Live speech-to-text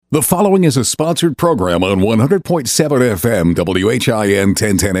The following is a sponsored program on 100.7 FM WHIN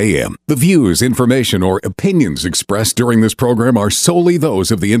 1010 AM. The views, information, or opinions expressed during this program are solely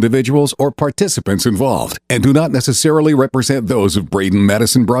those of the individuals or participants involved and do not necessarily represent those of Braden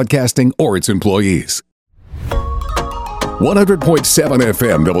Medicine Broadcasting or its employees. 100.7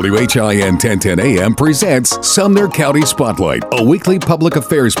 FM WHIN 1010 AM presents Sumner County Spotlight, a weekly public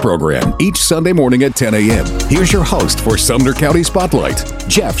affairs program each Sunday morning at 10 a.m. Here's your host for Sumner County Spotlight,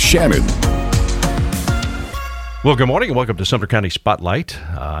 Jeff Shannon. Well, good morning and welcome to Sumner County Spotlight.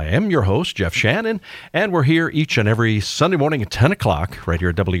 I am your host, Jeff Shannon, and we're here each and every Sunday morning at 10 o'clock right here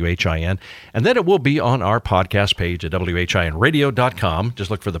at WHIN. And then it will be on our podcast page at WHINradio.com.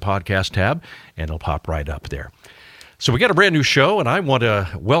 Just look for the podcast tab and it'll pop right up there. So we got a brand new show, and I want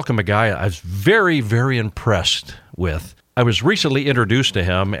to welcome a guy I was very, very impressed with. I was recently introduced to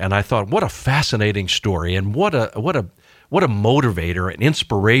him, and I thought, what a fascinating story, and what a motivator and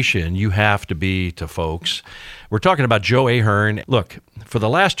inspiration you have to be to folks. We're talking about Joe Ahearn. Look, for the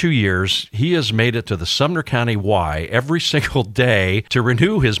last 2 years, he has made it to the Sumner County Y every single day to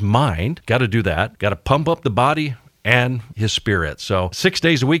renew his mind. Got to do that. Got to pump up the body and his spirit. So 6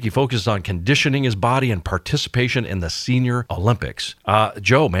 days a week, he focuses on conditioning his body and participation in the Senior Olympics.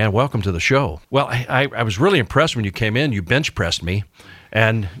 Joe, man, welcome to the show. Well, I was really impressed when you came in. You bench pressed me.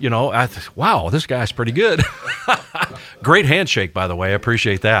 And, wow, this guy's pretty good. Great handshake, by the way. I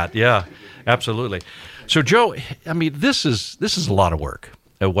appreciate that. Yeah, absolutely. So, Joe, I mean, this is a lot of work.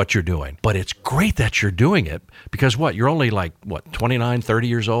 What you're doing. But it's great that you're doing it because you're only 29, 30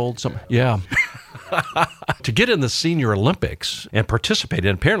 years old? Yeah. To get in the Senior Olympics and participate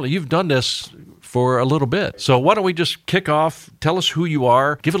in, apparently you've done this for a little bit. So why don't we just kick off, tell us who you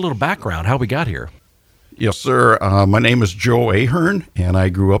are, give a little background, how we got here. Yes, sir. My name is Joe Ahearn, and I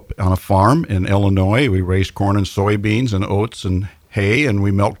grew up on a farm in Illinois. We raised corn and soybeans and oats and hay, and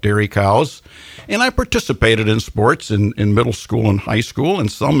we milked dairy cows. And I participated in sports in middle school and high school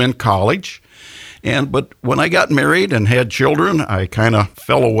and some in college. But when I got married and had children, I kind of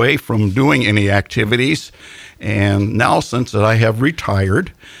fell away from doing any activities. And now, since I have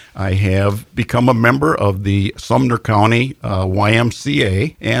retired, I have become a member of the Sumner County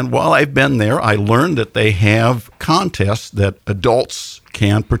YMCA. And while I've been there, I learned that they have contests that adults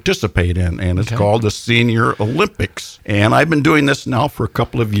can participate in, and it's called the Senior Olympics. And I've been doing this now for a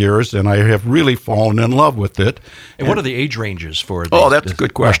couple of years, and I have really fallen in love with it. And what are the age ranges for this? Oh, that's a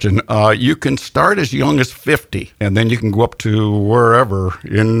good question. You can start as young as 50, and then you can go up to wherever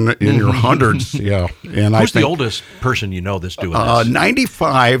in your hundreds. Yeah. And who's the oldest person you know that's doing this?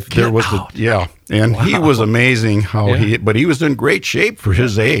 95. There was and wow. He was amazing but he was in great shape for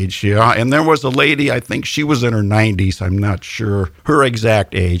his age. Yeah. And there was a lady, I think she was in her 90s. I'm not sure her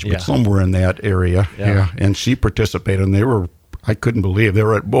exact age, but somewhere in that area. Yeah. And she participated, and I couldn't believe they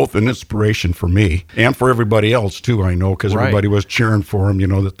were both an inspiration for me and for everybody else too. I know because everybody was cheering for them.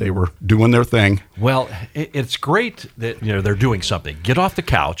 That they were doing their thing. Well, it's great that they're doing something. Get off the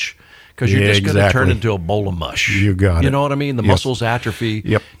couch. Because you're just going to turn into a bowl of mush. You got it. You know what I mean? The muscles atrophy.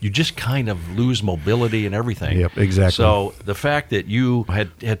 Yep. You just kind of lose mobility and everything. Yep, exactly. So the fact that you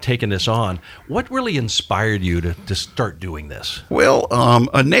had taken this on, what really inspired you to start doing this? Well,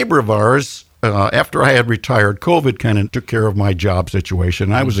 a neighbor of ours, after I had retired, COVID kind of took care of my job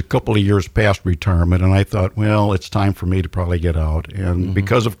situation. I was a couple of years past retirement, and I thought, well, it's time for me to probably get out. And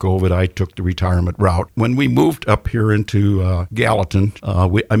because of COVID, I took the retirement route. When we moved up here into Gallatin,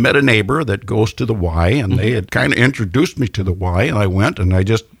 I met a neighbor that goes to the Y, and they had kind of introduced me to the Y, and I went, and I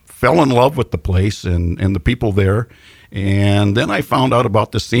just fell in love with the place and the people there. And then I found out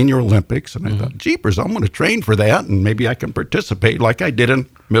about the Senior Olympics, and I thought, jeepers, I'm going to train for that, and maybe I can participate like I did in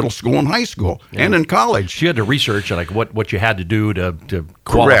middle school and high school and in college. So you had to research what you had to do to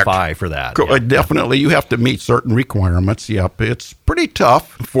qualify for that. Definitely. You have to meet certain requirements. Yep. It's pretty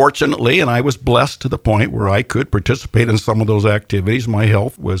tough, fortunately, and I was blessed to the point where I could participate in some of those activities. My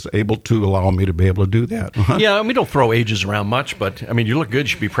health was able to allow me to be able to do that. Yeah, we don't throw ages around much, but, you look good. You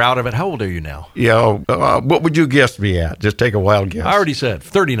should be proud of it. How old are you now? Yeah, what would you guess me at? Just take a wild guess. I already said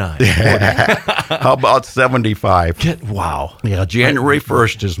 39. How about 75? Wow. Yeah, January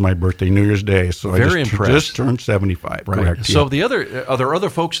 1st is my birthday, New Year's Day. So I just turned 75. Right. Correct. So are there other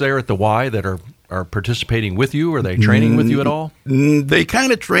folks there at the Y that are participating with you? Are they training with you at all? They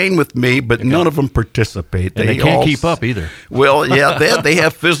kind of train with me, but none of them participate. And they can't keep up either. Well, yeah, they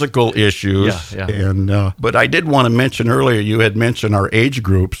have physical issues. Yeah. But I did want to mention earlier, you had mentioned our age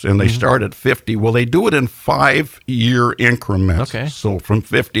groups, and they start at 50. Well, they do it in 5-year increments. Okay. So from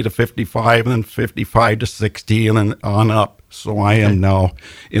 50 to 55, and then 55 to 60, and then on up. So I am now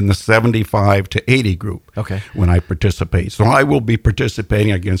in the 75 to 80 group when I participate. So I will be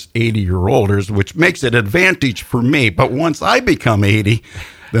participating against 80-year-olders, which makes it an advantage for me. But once I become 80,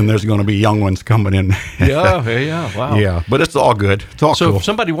 then there's going to be young ones coming in. Wow. Yeah, but it's all good. It's all so cool. if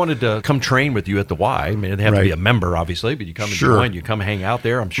somebody wanted to come train with you at the Y, I mean, they have to be a member, obviously, but you come and join, you come hang out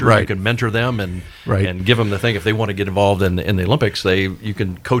there. I'm sure you can mentor them and give them the thing. If they want to get involved in the Olympics, you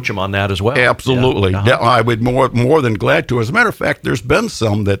can coach them on that as well. Absolutely. Yeah. I would more than glad to. As a matter of fact, there's been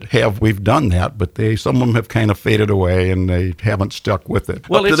some that we've done that, but some of them have kind of faded away and they haven't stuck with it.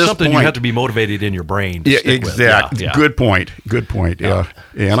 Well, it's something you have to be motivated in your brain to stick exactly. with. Good point. Yeah.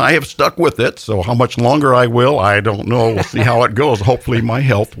 And I have stuck with it, so how much longer I will, I don't know. We'll see how it goes. Hopefully my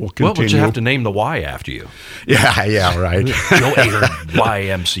health will continue. Well, but you have to name the Y after you. Yeah, right. Joe Ahearn,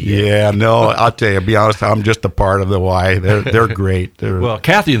 YMCA. Yeah, no, I'll tell you, be honest, I'm just a part of the Y. They're great. Well,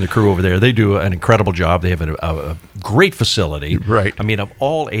 Kathy and the crew over there, they do an incredible job. They have a great facility. Right. I mean, of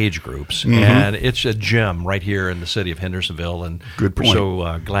all age groups, and it's a gem right here in the city of Hendersonville, and Good point. we're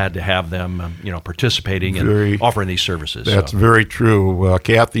so glad to have them, participating and offering these services. That's very true.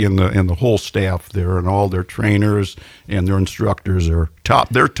 Kathy and the whole staff there and all their trainers and their instructors are top.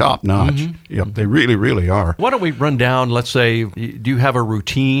 They're top notch. Yep, they really, really are. Why don't we run down, let's say, do you have a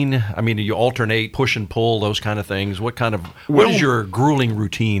routine? I mean, do you alternate, push and pull, those kind of things? What is your grueling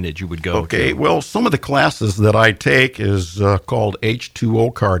routine that you would go to? Okay, well, some of the classes that I take is called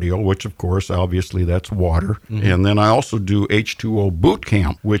H2O cardio, which, of course, obviously that's water. And then I also do H2O boot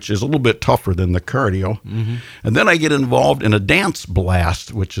camp, which is a little bit tougher than the cardio. And then I get involved in a dance blast,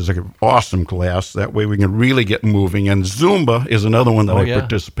 which is an awesome class. That way we can really get moving. And Zumba is another one that I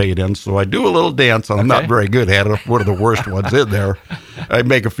participate in. So I do a little dance. I'm not very good at it. One of the worst ones in there. I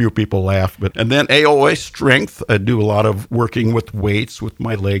make a few people laugh. And then AOA strength. I do a lot of working with weights with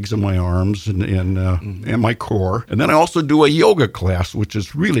my legs and my arms and my core. And then I also do a yoga class, which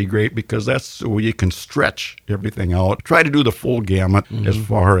is really great because that's so you can stretch everything out. Try to do the full gamut as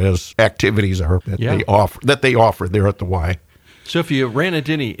far as activities that they offer there at the Y. So if you ran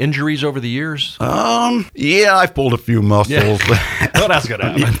into any injuries over the years? Yeah, I've pulled a few muscles. Well, that's going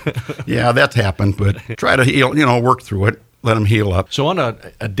to happen. Yeah, that's happened, but try to heal, work through it. Let them heal up. So on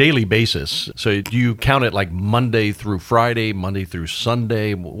a daily basis, so do you count it like Monday through Friday, Monday through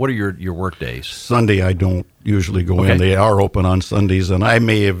Sunday? What are your work days? Sunday I don't usually go in. They are open on Sundays, and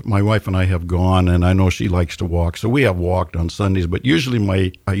my wife and I have gone, and I know she likes to walk, so we have walked on Sundays, but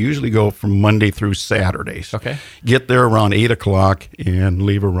I usually go from Monday through Saturdays. Okay. Get there around 8 o'clock and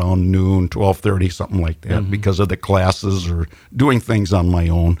leave around noon, 12:30, something like that, because of the classes or doing things on my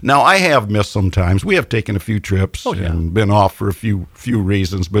own. Now, I have missed sometimes. We have taken a few trips and been off for a few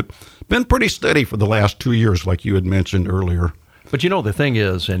reasons, but been pretty steady for the last 2 years, like you had mentioned earlier. But the thing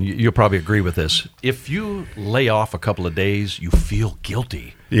is, and you'll probably agree with this, if you lay off a couple of days, you feel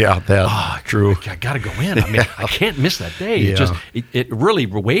guilty. Yeah, that's true. I got to go in. I mean, I can't miss that day. Yeah. It really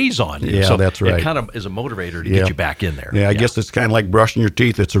weighs on you. Yeah, so that's right. It kind of is a motivator to get you back in there. Yeah, I guess it's kind of like brushing your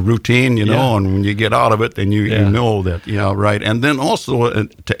teeth. It's a routine, know, and when you get out of it, then you know that, right. And then also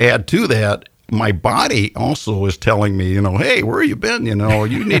to add to that, my body also is telling me, hey, where you been?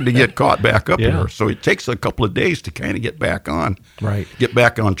 You need to get caught back up here. So it takes a couple of days to kind of get back on. Right. Get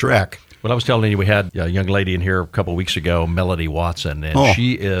back on track. Well, I was telling you, we had a young lady in here a couple of weeks ago, Melody Watson, and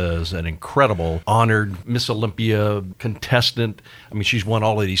she is an incredible honored Miss Olympia contestant. I mean, she's won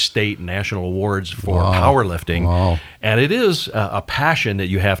all of these state and national awards for powerlifting. Wow. And it is a passion that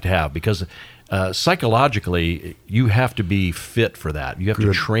you have to have because psychologically, you have to be fit for that. You have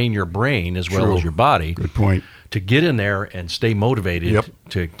to train your brain as well as your body. Good point. To get in there and stay motivated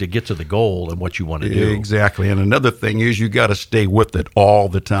to get to the goal and what you want to do. Exactly. And another thing is you got to stay with it all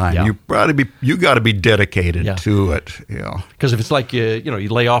the time. Yeah. You got to be dedicated to it. Yeah. Because if it's like you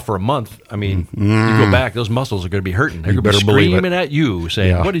lay off for a month, I mean, you go back, those muscles are going to be hurting. They're going to be screaming at you,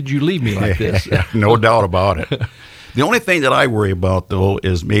 saying, "What did you leave me like this?" No doubt about it. The only thing that I worry about, though,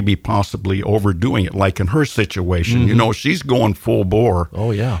 is maybe possibly overdoing it, like in her situation. She's going full bore.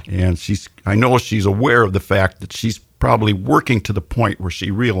 Oh, yeah. And I know she's aware of the fact that she's probably working to the point where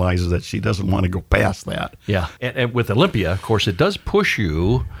she realizes that she doesn't want to go past that. Yeah. And with Olympia, of course, it does push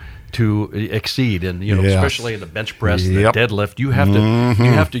you to exceed, and especially in the bench press, the deadlift, you have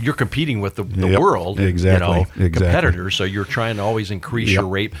to. You're competing with the world, competitors. So you're trying to always increase your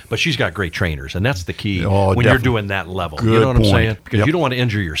rate. But she's got great trainers, and that's the key when you're doing that level. Good you know what point. I'm saying? Because you don't want to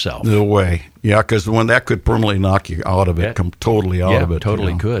injure yourself. No way. Yeah, because when that could permanently knock you out of it, come totally out of it.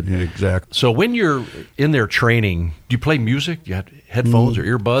 Totally could. Yeah, exactly. So when you're in there training, you play music? Do you have headphones or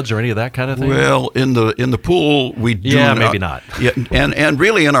earbuds or any of that kind of thing? Well, in the pool we do. Yeah, maybe not. Yeah, and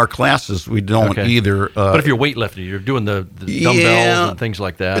really in our classes we don't either. But if you're weightlifting, you're doing the dumbbells and things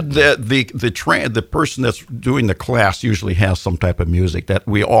like that. The person that's doing the class usually has some type of music that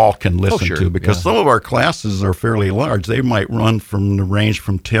we all can listen to, because some of our classes are fairly large. They might run from the range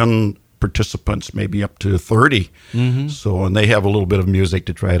from 10 participants maybe up to 30. Mm-hmm. So, and they have a little bit of music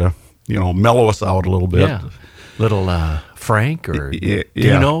to try to, mellow us out a little bit. Yeah. Little Frank or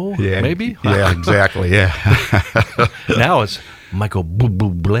Dino, maybe? Yeah, exactly, yeah. Now it's Michael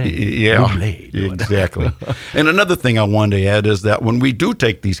Bublé. Yeah, exactly. And another thing I wanted to add is that when we do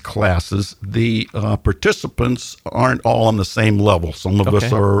take these classes, the participants aren't all on the same level. Some of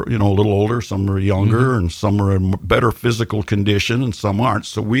us are, a little older, some are younger, and some are in better physical condition, and some aren't.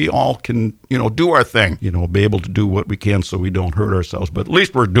 So we all can, do our thing, be able to do what we can so we don't hurt ourselves. But at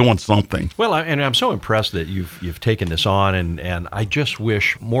least we're doing something. Well, and I'm so impressed that you've taken this on, and I just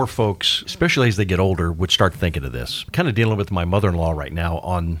wish more folks, especially as they get older, would start thinking of this. Kind of dealing with my mother-in-law right now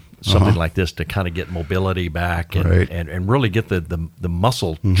on something like this to kind of get mobility back and really get the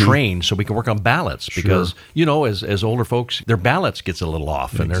muscle trained so we can work on balance, because as older folks, their balance gets a little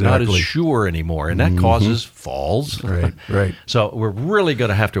off and they're not as sure anymore, and that causes falls. Right. So we're really going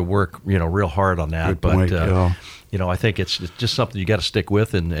to have to work real hard on that. Good point, I think it's just something you got to stick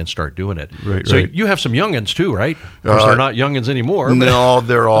with and start doing it. Right. So you have some youngins too, right? Of course, they're not youngins anymore. No,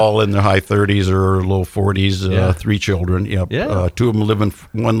 they're all in their high 30s or low 40s. 3 children. Yep. Yeah. 2 of them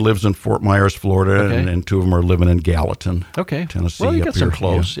one lives in Fort Myers, Florida, and 2 of them are living in Gallatin, Tennessee. Well, you got some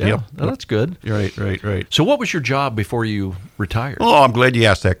close. Yeah. Yep. Well, that's good. Right. So what was your job before you retired? Oh, I'm glad you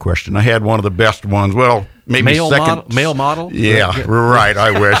asked that question. I had one of the best ones. Well, maybe male model? Yeah, right.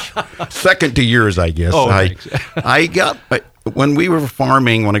 I wish. Second to yours, I guess. I got when we were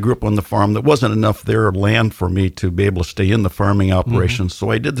farming, when I grew up on the farm, there wasn't enough there land for me to be able to stay in the farming operation. So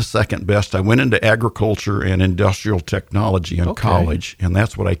I did the second best. I went into agriculture and industrial technology in college, and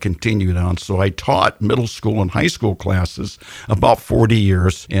that's what I continued on. So I taught middle school and high school classes about 40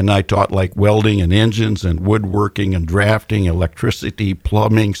 years, and I taught like welding and engines and woodworking and drafting, electricity,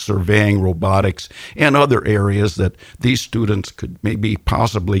 plumbing, surveying, robotics, and other areas that these students could maybe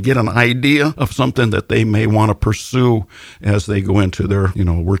possibly get an idea of something that they may want to pursue as they go into their,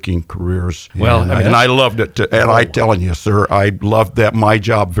 working careers. Well, and I loved it. I'm telling you, sir, I loved my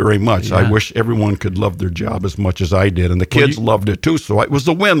job very much. Yeah. I wish everyone could love their job as much as I did, and the kids loved it too. So it was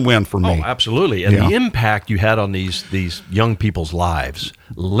a win-win for me. Oh, absolutely. And the impact you had on these young people's lives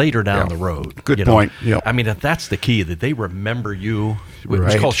later down the road. Good point. Yeah. I mean, that's the key, that they remember you. It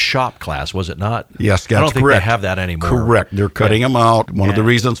was called shop class, was it not? Yes, that's I don't think correct. they have that anymore. Correct. They're cutting them out. One of the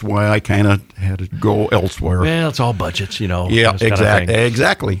reasons why I kind of had to go elsewhere. Well, it's all budgets, Yeah,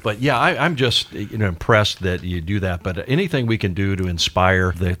 exactly. But yeah, I'm just impressed that you do that. But anything we can do to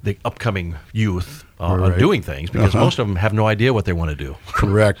inspire the upcoming youth on doing things, because most of them have no idea what they want to do.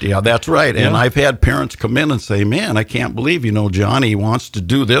 Correct. Yeah, that's right. And I've had parents come in and say, man, I can't believe, Johnny wants to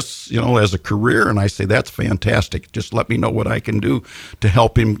do this, as a career. And I say, that's fantastic. Just let me know what I can do to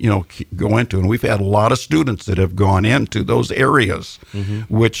help him, go into. And we've had a lot of students that have gone into those areas,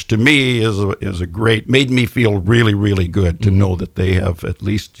 which to me is a great, made me feel really, really good to know that they have at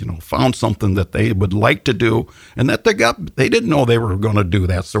least, found something that they would like to do, and that they didn't know they were going to do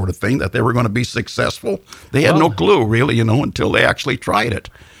that sort of thing, that they were going to be successful. They had no clue, really, until they actually tried it.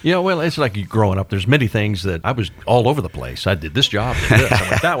 Yeah, well, it's like growing up. There's many things that I was all over the place. I did this job, did this. I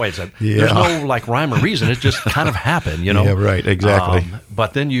went that way. There's no rhyme or reason. It just kind of happened, Yeah, right, exactly.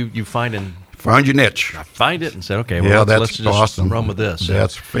 But then you find found your niche. I find it and said, okay, well, let's just awesome. Run with this.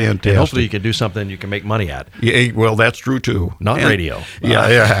 That's fantastic. And hopefully you can do something you can make money at. Yeah, well, that's true too. Not radio.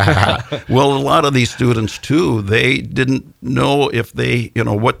 Yeah. Well, a lot of these students too, they didn't know if they,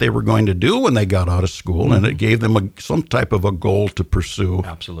 what they were going to do when they got out of school, and it gave them some type of a goal to pursue.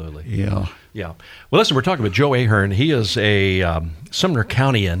 Absolutely. Yeah. Yeah. Well, listen, we're talking about Joe Ahearn. He is a Sumner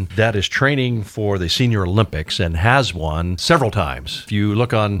Countyan that is training for the Senior Olympics and has won several times. If you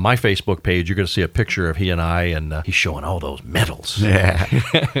look on my Facebook page, you're going to see a picture of he and I, and he's showing all those medals. Yeah.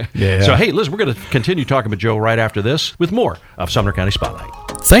 So, hey, listen, we're going to continue talking about Joe right after this with more of Sumner County Spotlight.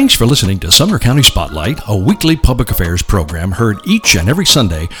 Thanks for listening to Sumner County Spotlight, a weekly public affairs program heard each and every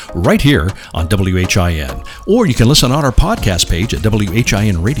Sunday right here on WHIN. Or you can listen on our podcast page at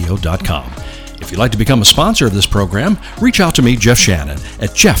WHINradio.com. If you'd like to become a sponsor of this program, reach out to me, Jeff Shannon,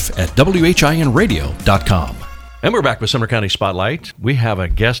 at jeff@WHINradio.com. And we're back with Sumner County Spotlight. We have a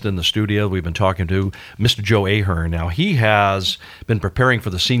guest in the studio we've been talking to, Mr. Joe Ahearn. Now, he has been preparing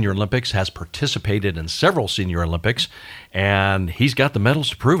for the Senior Olympics, has participated in several Senior Olympics, and he's got the medals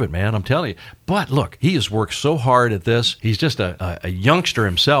to prove it, man, I'm telling you. But look, he has worked so hard at this. He's just a youngster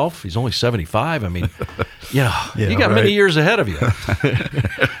himself. He's only 75. I mean, you got many years ahead of you.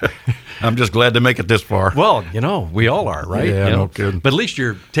 I'm just glad to make it this far. Well, we all are, right? Yeah, no kidding. But at least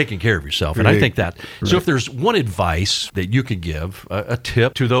you're taking care of yourself, and I think that. Right. So if there's one advice that you could give, a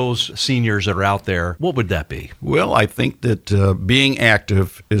tip to those seniors that are out there, what would that be? Well, I think that being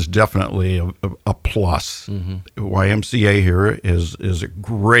active is definitely a plus. YMCA here is a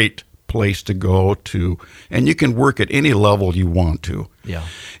great place to go to, and you can work at any level you want to. Yeah.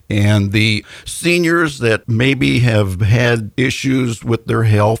 And the seniors that maybe have had issues with their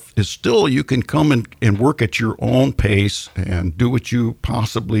health, is still you can come and work at your own pace and do what you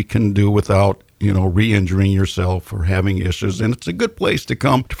possibly can do without re-injuring yourself or having issues. And it's a good place to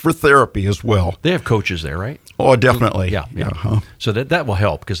come for therapy as well. They have coaches there, right? Oh, definitely. Yeah. So that will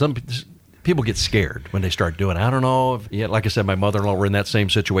help, because some people get scared when they start doing it. I don't know. Like I said, my mother-in-law, we're in that same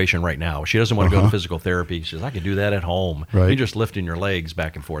situation right now. She doesn't want to go to physical therapy. She says, I can do that at home. Right. You're just lifting your legs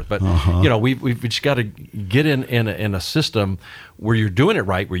back and forth. But, we've just got to get in a system where you're doing it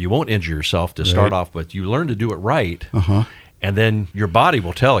right, where you won't injure yourself to start off with. You learn to do it right. And then your body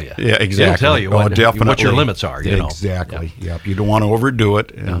will tell you. Yeah, exactly. It'll tell you what your limits are. Exactly. Yep. You don't want to overdo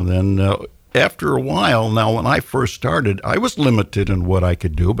it. And then after a while, now when I first started, I was limited in what I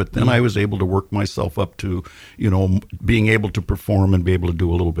could do, but then I was able to work myself up to, being able to perform and be able to do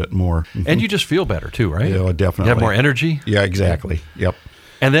a little bit more. And you just feel better too, right? Yeah, definitely. You have more energy? Yeah, exactly. Yep.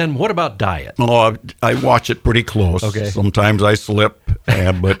 And then what about diet? Oh, I watch it pretty close. Okay. Sometimes I slip,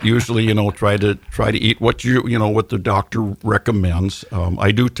 but usually, try to eat what what the doctor recommends.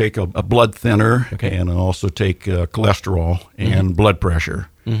 I do take a blood thinner, and I also take cholesterol and blood pressure.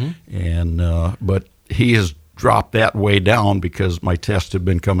 And but he has dropped that way down because my tests have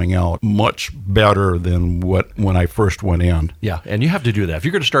been coming out much better than when I first went in. Yeah, and you have to do that. If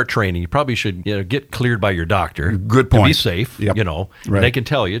you're going to start training, you probably should get cleared by your doctor. Good point. To be safe, Yep. Right. They can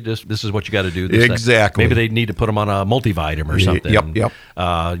tell you, this is what you got to do. Exactly. Maybe they need to put them on a multivitamin or something. Yep.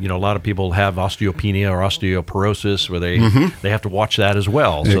 A lot of people have osteopenia or osteoporosis where they have to watch that as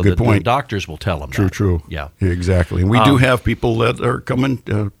well. Yeah, so good point. The doctors will tell them True. Yeah. Exactly. And we do have people that are coming,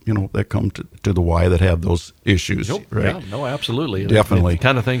 that come to the Y that have those issues. Nope. Right? Yeah, no, absolutely. Definitely. The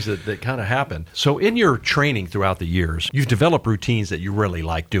kind of things that kind of happen. So in your training throughout the years, you've developed routines that you really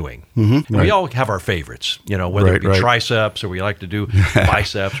like doing. We all have our favorites, whether it be triceps or we like to do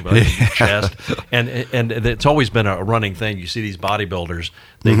biceps or we like to do chest. And it's always been a running thing. You see these bodybuilders,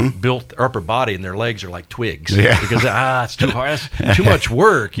 they've built their upper body and their legs are like twigs. Yeah. Because, it's too hard. It's too much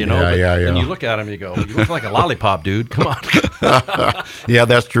work, Yeah. And you look at them and you go, you look like a lollipop, dude. Come on. Yeah,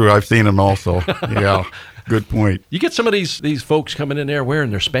 that's true. I've seen them also. Yeah. Good point. You get some of these folks coming in there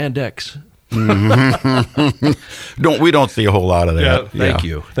wearing their spandex. We don't see a whole lot of that. Thank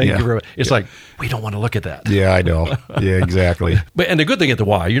you very much. It's like, we don't want to look at that. Yeah, I know. Yeah, exactly. And the good thing at the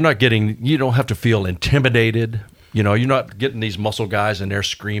Y, you don't have to feel intimidated. You're not getting these muscle guys in there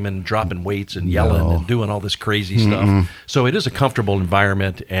screaming, dropping weights and yelling and doing all this crazy stuff. So it is a comfortable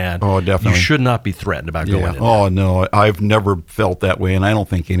environment, and definitely. You should not be threatened about going in there. Oh, no. I've never felt that way, and I don't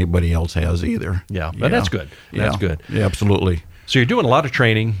think anybody else has either. Yeah, but that's good. That's good. Yeah, absolutely. So you're doing a lot of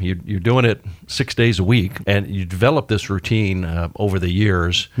training. You're doing it 6 days a week, and you develop this routine over the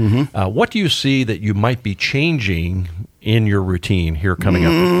years. What do you see that you might be changing in your routine here coming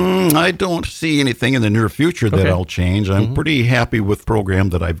up? I don't see anything in the near future that I'll change. I'm pretty happy with the program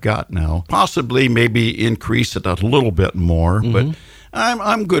that I've got now. Possibly maybe increase it a little bit more, but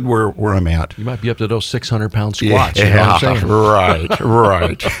I'm good where I'm at. You might be up to those 600-pound squats. You know what I'm saying?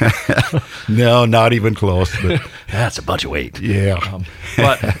 Right. No, not even close. But that's a bunch of weight. Yeah.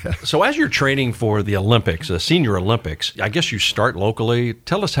 But so as you're training for the Olympics, the Senior Olympics, I guess you start locally.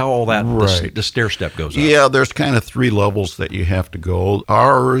 Tell us how all that the stair step goes up. Yeah, there's kind of 3 levels that you have to go.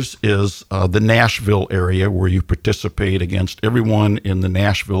 Ours is the Nashville area, where you participate against everyone in the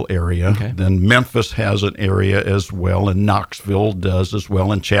Nashville area. Okay. Then Memphis has an area as well, and Knoxville does as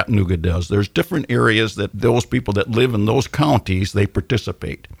well, and Chattanooga does. There's different areas that those people that live in those counties, they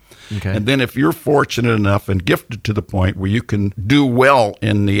participate. Okay. And then if you're fortunate enough and gifted to the point where you can do well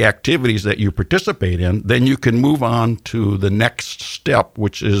in the activities that you participate in, then you can move on to the next step,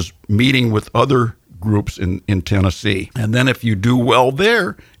 which is meeting with other groups in Tennessee. And then if you do well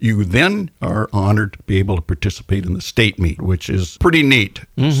there, you then are honored to be able to participate in the state meet, which is pretty neat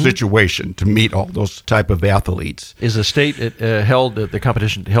situation to meet all those type of athletes. Is the state the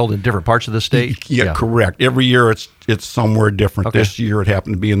competition held in different parts of the state? Yeah, correct. Every year it's somewhere different. Okay. This year it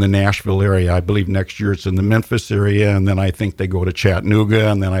happened to be in the Nashville area. I believe next year it's in the Memphis area, and then I think they go to Chattanooga,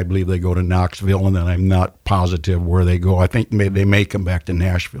 and then I believe they go to Knoxville, and then I'm not positive where they go. I think they may come back to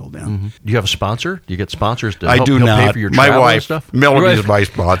Nashville then. Mm-hmm. Do you have a sponsor? Do you get sponsors to I help do pay not. for your My travel wife, and stuff? Melody's my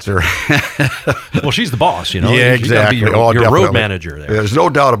sponsor. Well, she's the boss, you know. Yeah, She's gotta be exactly. your road manager there. There's no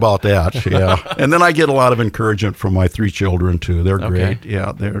doubt about that. Yeah, and then I get a lot of encouragement from my 3 children too. They're great.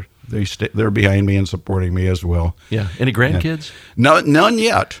 Yeah, they're behind me and supporting me as well. Yeah. Any grandkids? No, none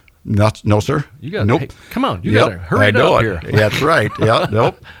yet. No, sir. You got. Nope. Hey, come on, you got to hurry it I know up it. here. That's right. Yeah.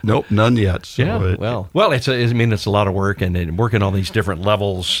 Nope. None yet. So Yeah. Well, it's a lot of work, and working on these different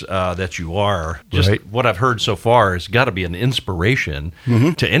levels that you are. Just Right. what I've heard so far has got to be an inspiration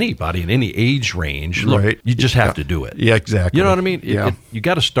to anybody in any age range. Look, Right. you just have to do it. Yeah, exactly. You know what I mean? Yeah. You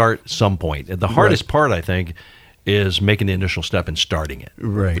got to start some point. And the hardest part, I think, is making the initial step and starting it.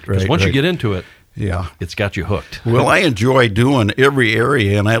 Right. Because once you get into it, Yeah. it's got you hooked. Well, I enjoy doing every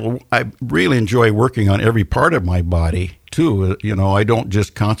area, and I really enjoy working on every part of my body too. You know, I don't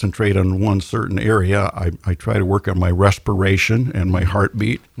just concentrate on one certain area. I try to work on my respiration and my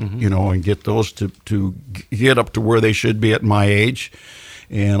heartbeat, you know, and get those to get up to where they should be at my age.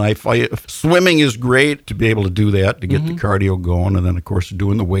 And swimming is great to be able to do that, to get the cardio going. And then, of course,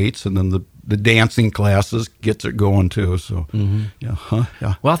 doing the weights, and then the dancing classes gets it going too. So, yeah.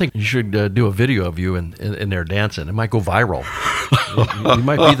 Well, I think you should do a video of you in there dancing. It might go viral. You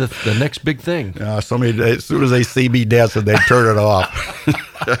might be the next big thing. Somebody, as soon as they see me dancing, they turn it off.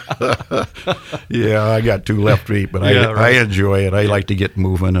 Yeah, I got 2 left feet, but I enjoy it. I like to get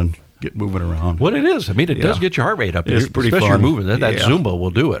moving and get moving around. What it is, I mean, it does get your heart rate up. It's pretty especially fun. You're moving. That Zumba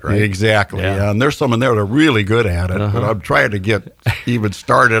will do it, right? Exactly. Yeah. And there's some in there that are really good at it, but I'm trying to get even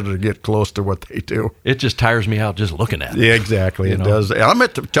started to get close to what they do. It just tires me out just looking at it. Yeah, exactly. It does. And I'm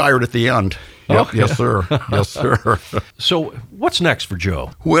tired at the end. Yep. Oh, yes, sir. Yes, sir. So what's next for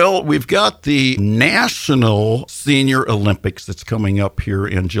Joe? Well, we've got the National Senior Olympics that's coming up here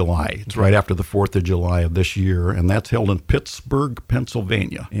in July. It's right after the 4th of July of this year, and that's held in Pittsburgh,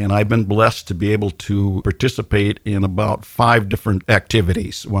 Pennsylvania. And I've been blessed to be able to participate in about 5 different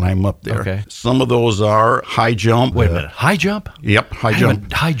activities when I'm up there. Okay. Some of those are high jump. Wait a minute. High jump? Yp, high I jump.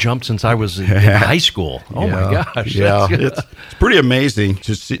 haven't high jumped since I was in high school. Oh, my gosh. Yeah, it's pretty amazing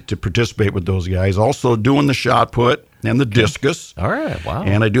to participate with those guys. Also doing the shot put and the discus. All right, wow.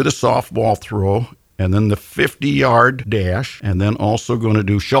 And I do the softball throw, and then the 50-yard dash, and then also going to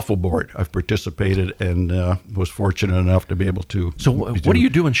do shuffleboard. I've participated and was fortunate enough to be able to. So what do you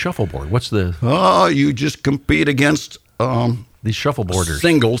do in shuffleboard? What's the... Oh, you just compete against... these shuffleboarders.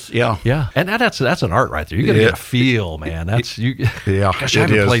 Singles, yeah. Yeah, and that's an art right there. You got to get a feel, man. That's you. Yeah, gosh, I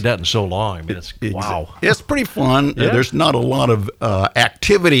haven't played that in so long. I mean, it's wow. It's pretty fun. Yeah. There's not a lot of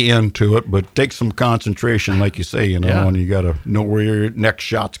activity into it, but take some concentration, like you say, and you got to know where your next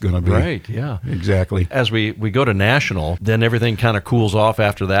shot's going to be. Right. Yeah. Exactly. As we go to national, then everything kind of cools off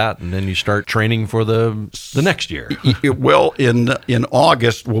after that, and then you start training for the next year. Well, in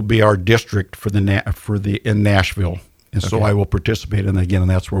August will be our district in Nashville. And so I will participate in that again,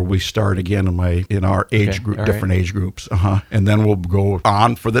 and that's where we start again in our age group, different age groups. And then we'll go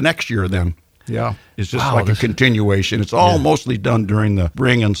on for the next year then. Yeah. It's just like a continuation. It's all mostly done during the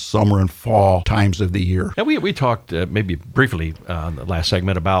spring and summer and fall times of the year. And we talked maybe briefly in the last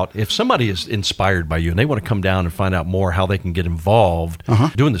segment about if somebody is inspired by you and they want to come down and find out more how they can get involved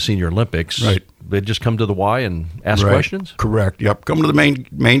doing the Senior Olympics. Right. They just come to the Y and ask questions? Correct. Yep. Come to the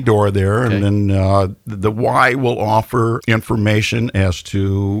main door there, and then the Y will offer information as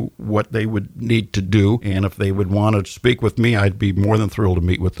to what they would need to do. And if they would want to speak with me, I'd be more than thrilled to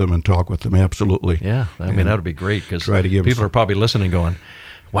meet with them and talk with them. Absolutely. Yeah. I mean, that would be great because people are probably listening going,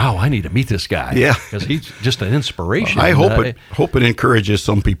 wow, I need to meet this guy. Yeah. Because he's just an inspiration. I hope it encourages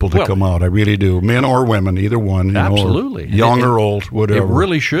some people to come out. I really do. Men or women, either one. Absolutely. Young or old, whatever. It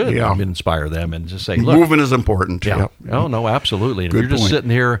really should inspire them and just say, look. Moving is important. Yeah. Yep. Oh, no, absolutely. And Good if you're just point.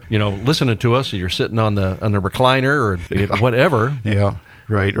 sitting here, listening to us, and you're sitting on the recliner or whatever. Yeah.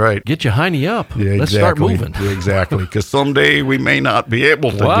 Right. Get your hiney up. Yeah, Let's start moving. Yeah, exactly. Because someday we may not be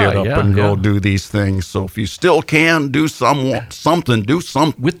able to get up and go do these things. So if you still can, do something. Do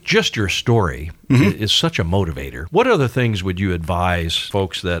something. With just your story, is such a motivator. What other things would you advise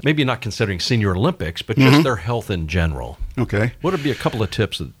folks that maybe not considering Senior Olympics, but just their health in general? Okay. What would be a couple of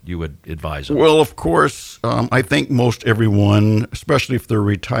tips that you would advise them? Well, of course, I think most everyone, especially if they're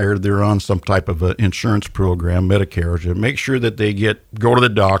retired, they're on some type of an insurance program, Medicare, to make sure that they go to the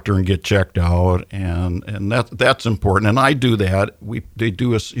doctor and get checked out, and that's important. And I do that. They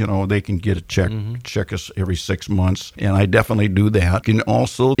do us, they can get a check us every 6 months, and I definitely do that. Can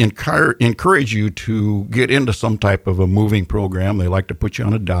also encourage you to get into some type of a moving program. They like to put you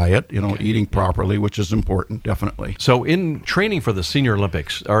on a diet, eating properly, which is important, definitely. So in training for the Senior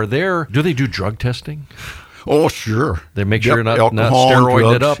Olympics, do they do drug testing? Oh, sure. They make sure you're not drugs.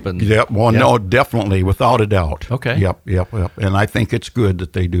 steroiding it up. No, definitely, without a doubt. Okay. Yep. And I think it's good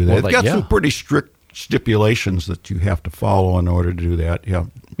that they do that. They've got some pretty strict stipulations that you have to follow in order to do that. Yeah.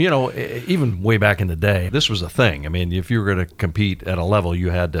 Even way back in the day, this was a thing. I mean, if you were going to compete at a level,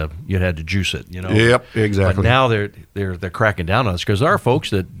 you had to juice it. Yep, exactly. But now they're cracking down on us because there are folks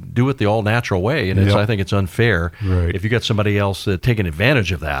that do it the all natural way, and I think it's unfair if you get somebody else taking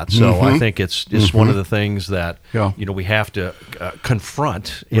advantage of that. So I think it's one of the things that we have to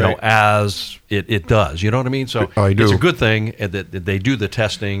confront. As it does. You know what I mean? So it's a good thing that they do the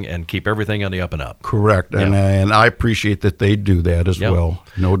testing and keep everything on the up and up. Correct, and I appreciate that they do that as well.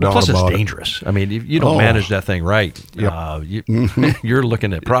 No doubt plus about it. Plus, it's dangerous. I mean, if you don't manage that thing right, you're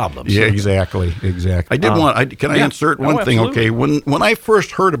looking at problems. Yeah, exactly. I did want. Can I insert one thing? Okay, when I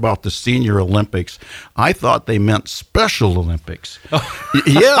first heard about the Senior Olympics, I thought they meant Special Olympics.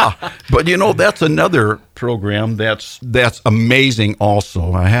 Yeah, but that's another program that's amazing.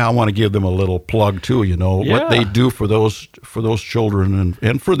 Also, I want to give them a little plug too. What they do for those children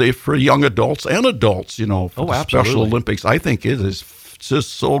and for young adults and adults. For the Special Olympics, I think it is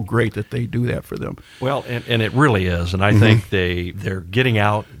just so great that they do that for them. Well, and it really is, and I think they're getting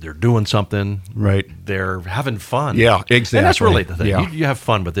out, they're doing something, right? They're having fun. Yeah, exactly. And that's really the thing. Yeah. You have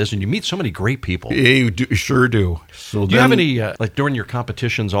fun with this, and you meet so many great people. Yeah, you sure do. So do you have any like during your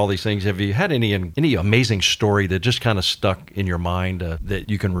competitions, all these things? Have you had any amazing story that just kind of stuck in your mind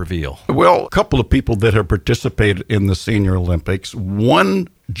that you can reveal? Well, a couple of people that have participated in the Senior Olympics. One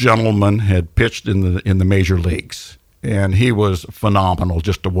gentleman had pitched in the major leagues. And he was phenomenal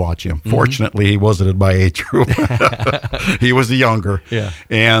just to watch him. Fortunately, he wasn't in my age group. He was younger. Yeah.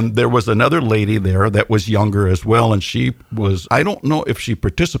 And there was another lady there that was younger as well. And she was, I don't know if she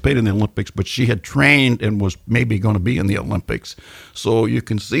participated in the Olympics, but she had trained and was maybe going to be in the Olympics. So you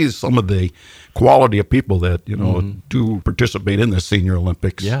can see some of the quality of people that, do participate in the Senior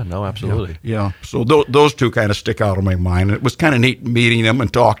Olympics. Yeah, no, absolutely. Yeah. So those two kind of stick out in my mind. It was kind of neat meeting them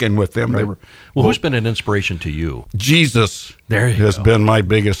and talking with them. Right. Who's been an inspiration to you? Jesus has been my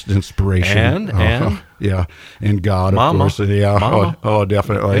biggest inspiration. And and God, Mama. of course. Yeah. Mama. Oh,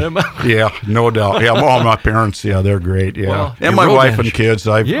 definitely. Yeah, no doubt. Yeah, all my parents. Yeah, they're great. Yeah, well, and my wife and kids.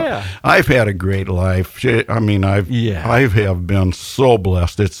 I've had a great life. I have been so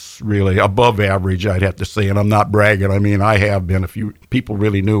blessed. It's really above average, I'd have to say, and I'm not bragging. I mean, I have been. A few people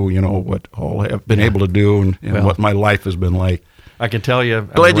really knew, what all I've been able to do and what my life has been like. I can tell you.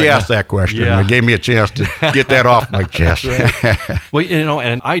 Glad you asked that question. Yeah. It gave me a chance to get that off my chest. Well,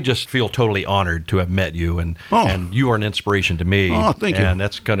 and I just feel totally honored to have met you, and you are an inspiration to me. Oh, thank you. And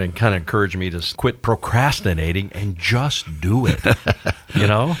that's going to kind of encourage me to quit procrastinating and just do it.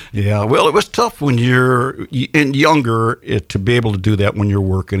 Yeah. Well, it was tough when you're younger to be able to do that when you're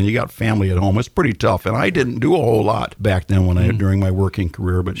working and you got family at home. It's pretty tough, and I didn't do a whole lot back then during my working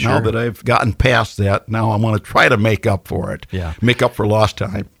career. But now that I've gotten past that, now I want to try to make up for it. Yeah. Make up for lost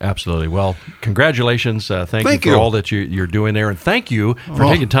time. Absolutely. Well, congratulations. Thank you for all that you're doing there. And thank you for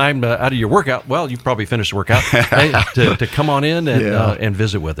taking time out of your workout. Well, you've probably finished the workout to come on in and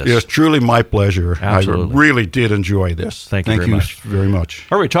visit with us. It's truly my pleasure. Absolutely. I really did enjoy this. Thank you very much.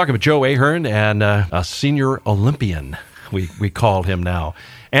 All right, we're talking with Joe Ahearn, and a Senior Olympian, we call him now.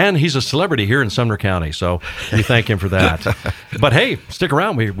 And he's a celebrity here in Sumner County, so we thank him for that. But hey, stick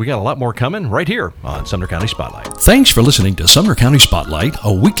around. We got a lot more coming right here on Sumner County Spotlight. Thanks for listening to Sumner County Spotlight,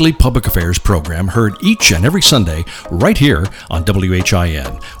 a weekly public affairs program heard each and every Sunday right here on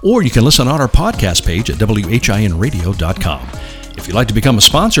WHIN. Or you can listen on our podcast page at WHINradio.com. If you'd like to become a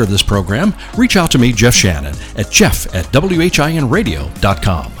sponsor of this program, reach out to me, Jeff Shannon, at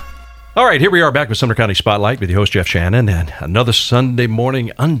jeff@WHINradio.com. All right, here we are back with Sumner County Spotlight with your host, Jeff Shannon, and another Sunday morning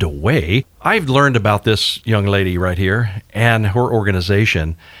underway. I've learned about this young lady right here and her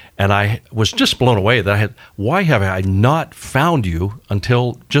organization, And I was just blown away that why have I not found you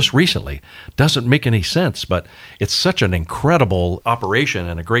until just recently? Doesn't make any sense, but it's such an incredible operation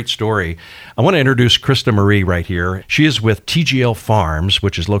and a great story. I want to introduce Krista Marie right here. She is with TGL Farms,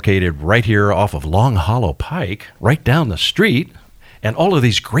 which is located right here off of Long Hollow Pike, right down the street. And all of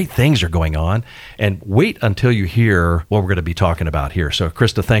these great things are going on. And wait until you hear what we're going to be talking about here. So,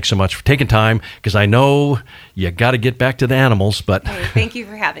 Krista, thanks so much for taking time, because I know you got to get back to the animals. But hey, thank you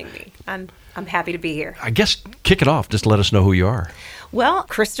for having me. I'm happy to be here. I guess kick it off. Just let us know who you are. Well,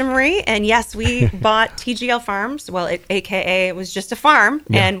 Krista Marie, and yes, we bought TGL Farms. Well, AKA it was just a farm,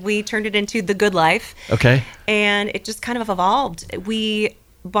 and we turned it into The Good Life. Okay. And it just kind of evolved. We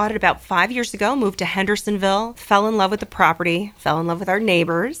bought it about 5 years ago, moved to Hendersonville, fell in love with the property, fell in love with our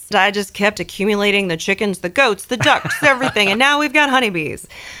neighbors. I just kept accumulating the chickens, the goats, the ducks, everything, and now we've got honeybees.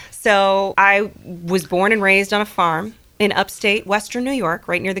 So I was born and raised on a farm in upstate Western New York,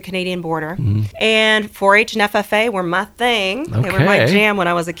 right near the Canadian border. And 4-H and FFA were my thing. They were my jam when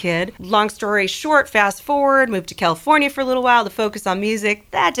I was a kid. Long story short, fast forward, moved to California for a little while to focus on music.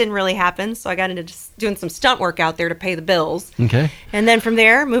 That didn't really happen, so I got into just doing some stunt work out there to pay the bills. Okay. And then from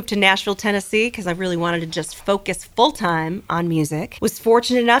there, moved to Nashville, Tennessee, because I really wanted to just focus full-time on music. Was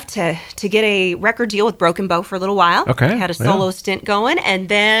fortunate enough to get a record deal with Broken Bow for a little while. Okay. Had a solo stint going. And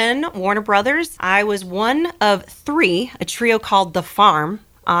then Warner Brothers, I was one of three, a trio called The Farm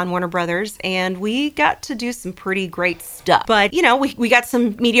on Warner Brothers, and we got to do some pretty great stuff. But, we got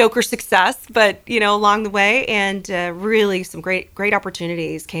some mediocre success, but, along the way, and really some great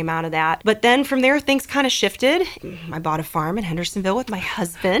opportunities came out of that. But then from there, things kind of shifted. I bought a farm in Hendersonville with my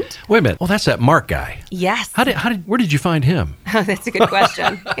husband. Wait a minute. Well, that's that Mark guy. Yes. Where did you find him? Oh, that's a good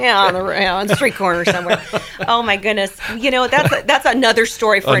question. on the street corner somewhere. Oh my goodness. That's another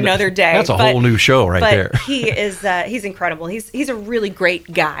story for another day. That's a whole new show right there. He is, he's incredible. He's a really great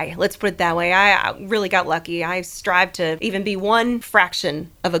guy. Let's put it that way. I really got lucky. I strive to even be one fraction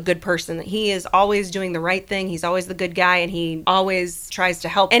of a good person. He is always doing the right thing. He's always the good guy, and he always tries to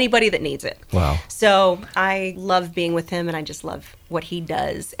help anybody that needs it. Wow. So I love being with him, and I just love what he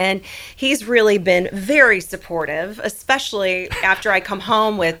does. And he's really been very supportive, especially after I come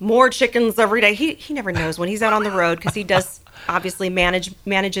home with more chickens every day. He never knows when he's out on the road, because he does obviously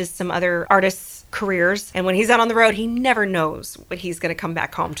manages some other artists' careers. And when he's out on the road, he never knows what he's going to come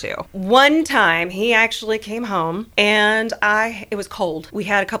back home to. One time, he actually came home, and it was cold. We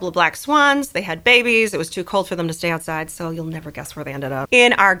had a couple of black swans. They had babies. It was too cold for them to stay outside, so you'll never guess where they ended up.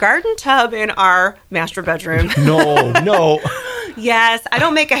 In our garden tub in our master bedroom. No. Yes, I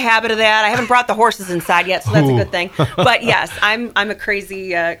don't make a habit of that. I haven't brought the horses inside yet, so that's a good thing. But yes, I'm a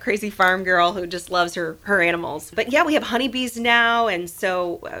crazy farm girl who just loves her animals. But yeah, we have honeybees now, and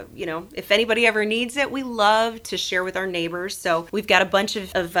so if anybody ever needs it, we love to share with our neighbors. So we've got a bunch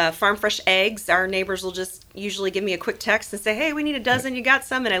of farm fresh eggs. Our neighbors will just usually give me a quick text and say, "Hey, we need a dozen. You got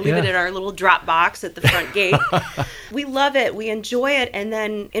some?" And I leave it at our little drop box at the front gate. We love it. We enjoy it. And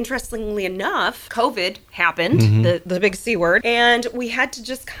then, interestingly enough, COVID happened, the big C word, and we had to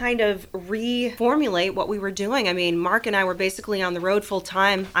just kind of reformulate what we were doing. I mean, Mark and I were basically on the road full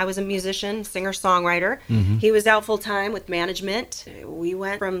time. I was a musician, singer-songwriter. He was out full time with management. We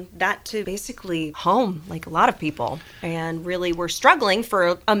went from that to basically home, like a lot of people, and really were struggling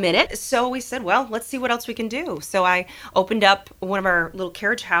for a minute. So we said, well, let's see what else we can do. So I opened up one of our little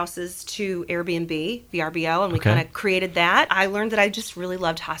carriage houses to Airbnb, VRBO, and we kind of created that. I learned that I just really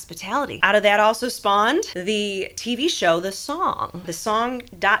loved hospitality. Out of that also spawned the TV show, The Song.tv.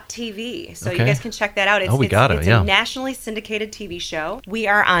 So you guys can check that out. It's a nationally syndicated TV show. We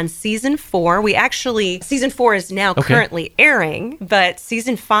are on season 4. Season 4 is now currently airing, but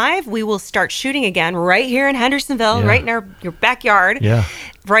season 5, we will start shooting again right here in Hendersonville, right in your backyard. Yeah.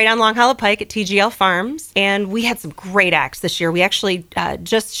 Right on Long Hollow Pike at TGL Farms. And we had some great acts this year. We actually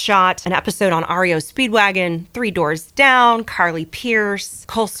just shot an episode on REO Speedwagon, Three Doors Down, Carly Pierce,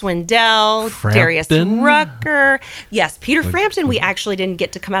 Cole Swindell, Darius Rucker. Yes, Peter Frampton. We actually didn't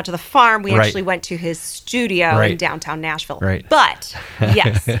get to come out to the farm. We actually went to his studio in downtown Nashville. Right. But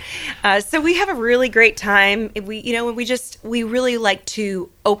yes, so we have a really great time. We really like to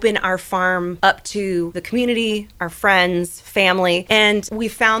open our farm up to the community, our friends, family, and we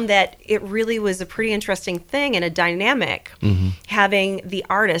found that it really was a pretty interesting thing and a dynamic having the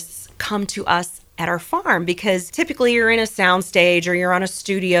artists come to us at our farm, because typically you're in a sound stage or you're on a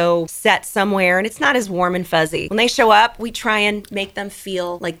studio set somewhere and it's not as warm and fuzzy. When they show up, we try and make them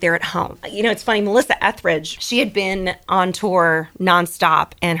feel like they're at home. You know, it's funny, Melissa Etheridge, she had been on tour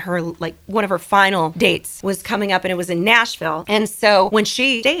nonstop, and her, like, one of her final dates was coming up, and it was in Nashville. And so when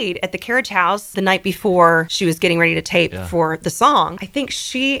she stayed at the carriage house the night before she was getting ready to tape for the song, I think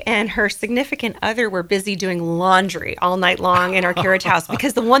she and her significant other were busy doing laundry all night long in our carriage house,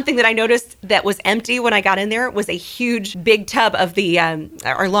 because the one thing that I noticed that was empty when I got in there was a huge big tub of the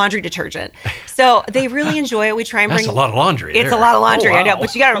our laundry detergent. So they really enjoy it. We try and bring... That's a lot of laundry. It's a lot of laundry, I know.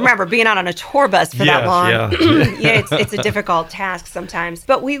 But you got to remember, being out on a tour bus for that long, it's a difficult task sometimes.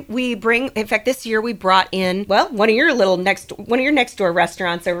 But we bring, in fact, this year we brought in, well, one of your next door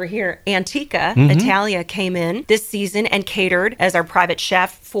restaurants over here, Antica Italia, came in this season and catered as our private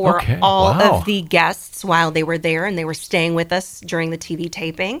chef for all of the guests while they were there, and they were staying with us during the TV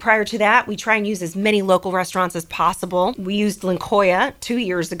taping. Prior to that, we try and use as many local restaurants as possible. We used Lincoya 2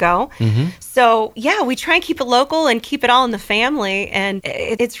 years ago. So yeah, we try and keep it local and keep it all in the family, and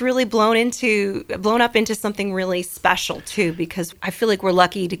it's really blown up into something really special too, because I feel like we're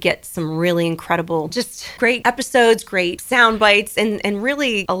lucky to get some really incredible, just great episodes, great sound bites, and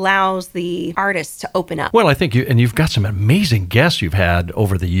really allows the artists to open up. Well, I think you've got some amazing guests you've had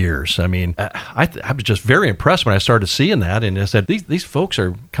over the years. I mean, I was just very impressed when I started seeing that, and I said, these folks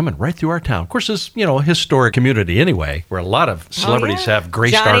are coming right through our town. Of course, it's, a historic community anyway, where a lot of celebrities have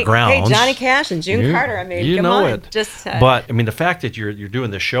graced our grounds. Hey, Johnny Cash and June Carter. I mean, come on. But I mean, the fact that you're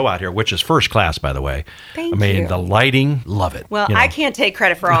doing this show out here, which is first class, by the way. Thank you. The lighting, love it. Well, I can't take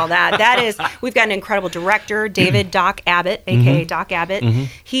credit for all that. We've got an incredible director, David Doc Abbott, aka Doc Abbott.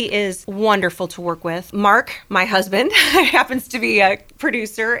 He is wonderful to work with. Mark, my husband, happens to be a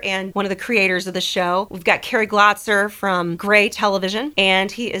producer and one of the creators of the show. We've got Carrie Glotzer from Gray Television,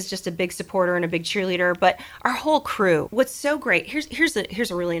 and he is just a big supporter and a big cheerleader. But our whole crew, what's so great,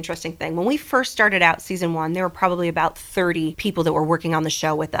 here's a really interesting thing. When we first started out season 1, there were probably about 30 people that were working on the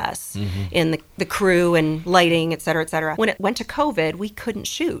show with us in the crew and lighting, et cetera, et cetera. When it went to COVID, we couldn't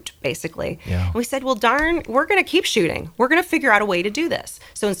shoot, basically. Yeah. And we said, well, darn, we're going to keep shooting. We're going to figure out a way to do this.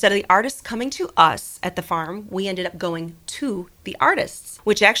 So instead of the artists coming to us at the farm, we ended up going to the artists,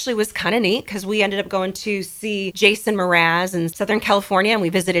 which actually was kind of neat, because we ended up going to see Jason Mraz in Southern California, and we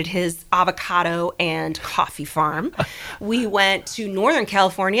visited his avocado and coffee farm. We went to Northern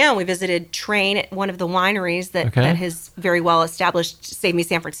California, and we visited Train at one of the wineries that his very well-established Save Me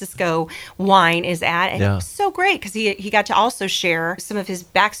San Francisco wine is at. And it was so great, because he got to also share some of his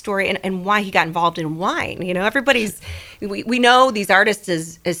backstory and why he got involved in wine. We know these artists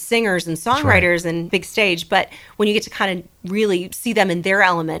as singers and songwriters and big stage, but when you get to kind of really see them in their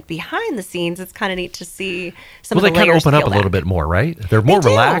element behind the scenes, it's kind of neat to see some of the layers. Well, they kind of open up a little bit more, right? They're more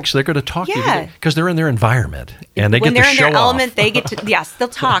relaxed. They're going to talk to you because they're in their environment, and when get to show off. When they're in their element, they get to, they'll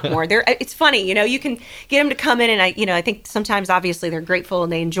talk more. It's funny, you can get them to come in, and I think sometimes, obviously, they're grateful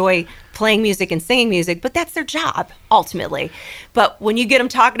and they enjoy playing music and singing music, but that's their job, ultimately. But when you get them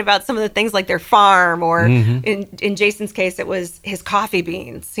talking about some of the things like their farm, or in Jason's case, it was his coffee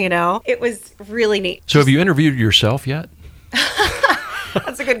beans, it was really neat. So have you interviewed yourself yet?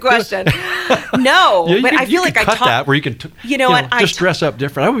 That's a good question. No, but I feel like I talk that where you can, just dress up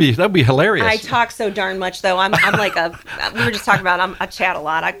different. That'd be hilarious. I talk so darn much, though. I'm like we were just talking about. I chat a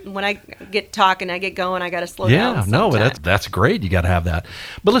lot. When I get talking, I get going. I got to slow down. That's great. You got to have that.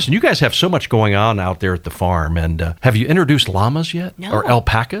 But listen, you guys have so much going on out there at the farm, and have you introduced llamas yet? No. Or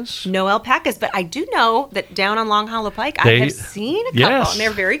alpacas? No alpacas, but I do know that down on Long Hollow Pike, I have seen a couple, and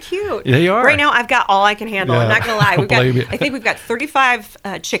they're very cute. They are. Right now, I've got all I can handle. I'm not going to lie. I think we've got 35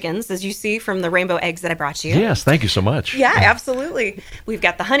 chickens, as you see from the rainbow eggs that I brought you. Yes, thank you so much. Yeah, absolutely. We've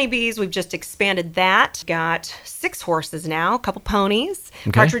got the honeybees. We've just expanded that. Got 6 horses now, a couple ponies,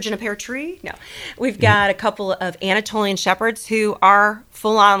 partridge in a pear tree. No, we've got a couple of Anatolian shepherds who are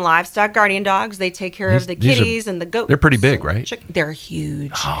full-on livestock guardian dogs. They take care of the kitties and the goats. They're pretty big, right? They're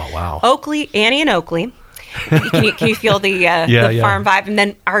huge. Oh, wow. Annie and Oakley. Can you feel the farm vibe? And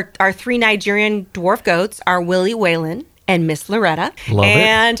then our 3 Nigerian dwarf goats are Willie Whalen and Miss Loretta.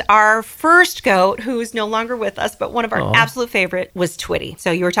 And our first goat, who is no longer with us, but one of our absolute favorite, was Twitty.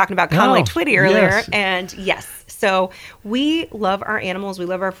 So you were talking about Conway Twitty earlier. Yes. And yes, so we love our animals. We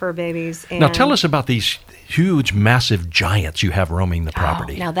love our fur babies. And now tell us about these huge, massive giants you have roaming the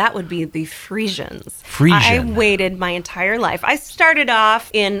property. Now that would be the Friesians. I waited my entire life. I started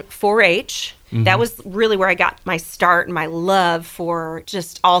off in 4-H. That was really where I got my start and my love for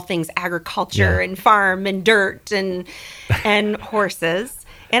just all things agriculture and farm and dirt and horses.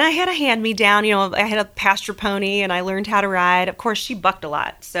 And I had a hand-me-down, I had a pasture pony and I learned how to ride. Of course, she bucked a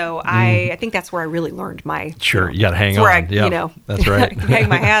lot. So I think that's where I really learned my... Sure, you got to hang on. Where that's right. hang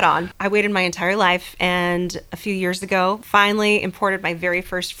my hat on. I waited my entire life, and a few years ago, finally imported my very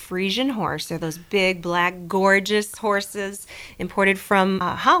first Friesian horse. They're those big, black, gorgeous horses imported from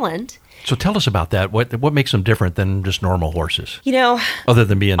Holland. So tell us about that. What makes them different than just normal horses? Other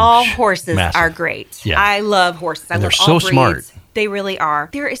than being all horses massive. Are great. Yeah. I love horses. I and love they're all so breeds. smart. They really are.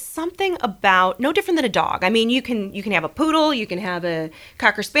 There is something about no different than a dog. I mean, you can have a poodle, you can have a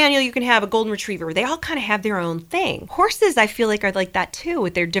Cocker Spaniel, you can have a Golden Retriever. They all kind of have their own thing. Horses, I feel like, are like that too,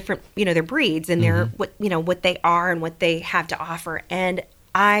 with their different, their breeds and their what they are and what they have to offer. And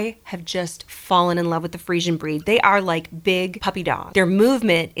I have just fallen in love with the Friesian breed. They are like big puppy dogs. Their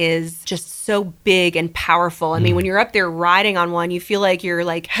movement is just so big and powerful. I mean, when you're up there riding on one, you feel like you're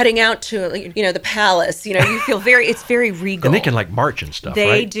like heading out to, the palace. You feel it's very regal. And they can like march and stuff, They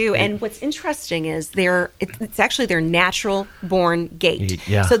right? do. And what's interesting is it's actually their natural born gait.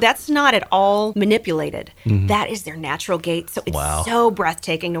 Yeah. So that's not at all manipulated. That is their natural gait. So it's so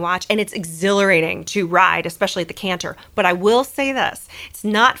breathtaking to watch, and it's exhilarating to ride, especially at the canter. But I will say this. It's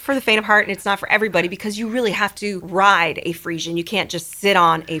not for the faint of heart, and it's not for everybody, because you really have to ride a Friesian. You can't just sit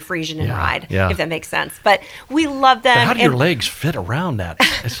on a Friesian and ride, if that makes sense. But we love them. But how do your legs fit around that?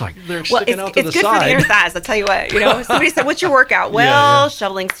 It's like they're sticking out to the side. It's good for the inner thighs, I'll tell you what. Somebody said, what's your workout? Well,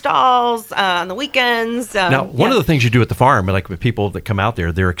 shoveling stalls on the weekends. Now, one of the things you do at the farm, like with people that come out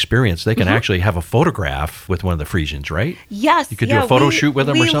there, their experience, they can actually have a photograph with one of the Friesians, right? Yes. You could do a photo shoot with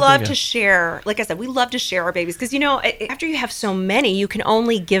them or something? We love to share, like I said, we love to share our babies, because, after you have so many, you can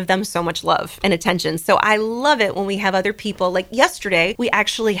only give them so much love and attention. So I love it when we have other people. Like yesterday, we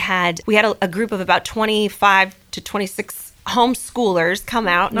had a group of about 25 to 26 homeschoolers come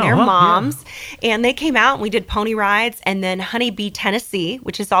out and their moms, and they came out and we did pony rides, and then Honeybee Tennessee,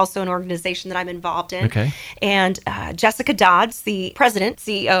 which is also an organization that I'm involved in. Okay. And Jessica Dodds, the president,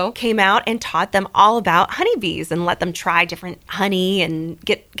 CEO, came out and taught them all about honeybees and let them try different honey and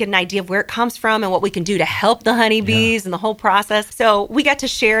get an idea of where it comes from and what we can do to help the honeybees and the whole process. So we got to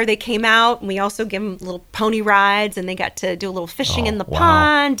share. They came out, and we also give them little pony rides, and they got to do a little fishing in the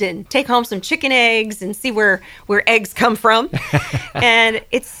pond and take home some chicken eggs and see where eggs come from. And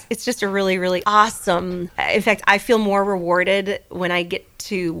it's just a really, really awesome. In fact, I feel more rewarded when I get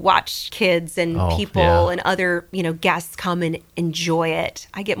to watch kids and people and other, guests come and enjoy it.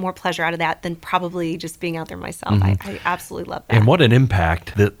 I get more pleasure out of that than probably just being out there myself. I absolutely love that. And what an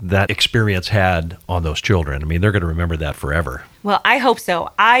impact that experience had on those children. I mean, they're going to remember that forever. Well, I hope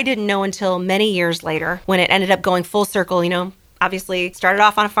so. I didn't know until many years later, when it ended up going full circle, obviously started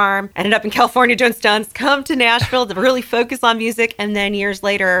off on a farm, ended up in California doing stunts, come to Nashville to really focus on music. And then years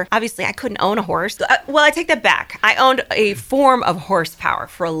later, obviously I couldn't own a horse. Well, I take that back. I owned a form of horsepower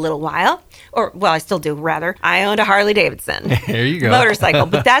for a little while. I still do, rather. I owned a Harley Davidson. There you go. Motorcycle.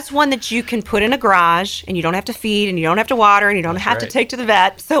 But that's one that you can put in a garage, and you don't have to feed, and you don't have to water, and you don't have to take to the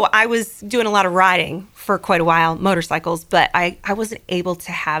vet. So I was doing a lot of riding for quite a while, motorcycles, but I wasn't able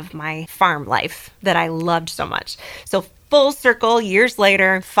to have my farm life that I loved so much. So full circle,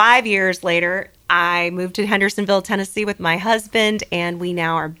 5 years later, I moved to Hendersonville, Tennessee with my husband, and we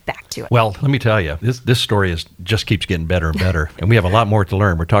now are back to it. Well, let me tell you, this story just keeps getting better and better, and we have a lot more to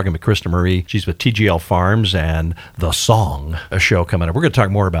learn. We're talking with Krista Marie. She's with TGL Farms and The Song, a show coming up. We're going to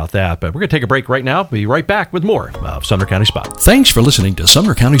talk more about that, but we're going to take a break right now. Be right back with more of Sumner County Spotlight. Thanks for listening to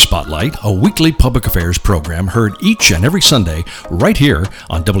Sumner County Spotlight, a weekly public affairs program heard each and every Sunday right here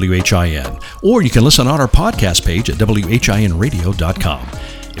on WHIN. Or you can listen on our podcast page at WHINradio.com.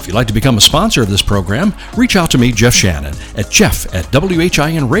 If you'd like to become a sponsor of this program, reach out to me, Jeff Shannon, at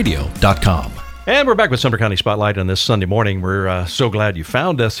jeff@WHINradio.com. And we're back with Sumner County Spotlight on this Sunday morning. We're so glad you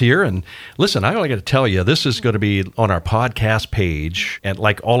found us here. And listen, I only got to tell you, this is going to be on our podcast page. And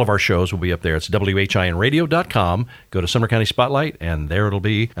like all of our shows will be up there. It's WHINradio.com. Go to Sumner County Spotlight, and there it'll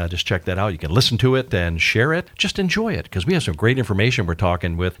be. Just check that out. You can listen to it and share it. Just enjoy it, because we have some great information we're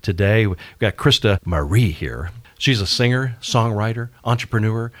talking with today. We've got Krista Marie here. She's a singer, songwriter,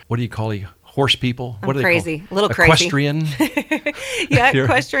 entrepreneur. What do you call you? Horse people? I'm crazy. A little crazy. Equestrian? Yeah,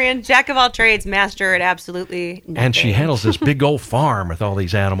 equestrian. Jack of all trades, master at absolutely nothing. And she handles this big old farm with all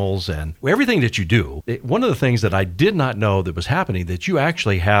these animals and everything that you do. One of the things that I did not know that was happening, that you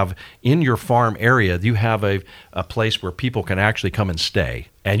actually have in your farm area, you have a place where people can actually come and stay.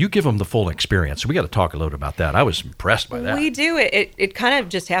 And you give them the full experience. So we got to talk a little about that. I was impressed by that. We do. It kind of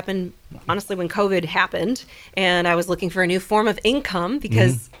just happened, honestly, when COVID happened. And I was looking for a new form of income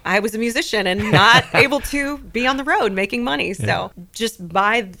because I was a musician and not able to be on the road making money. So just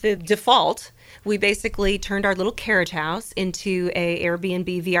by the default, We basically turned our little carriage house into a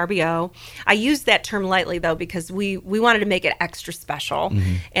Airbnb VRBO. I use that term lightly, though, because we wanted to make it extra special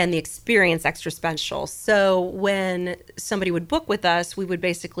and the experience extra special. So when somebody would book with us, we would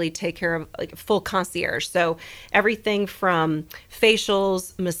basically take care of like a full concierge. So everything from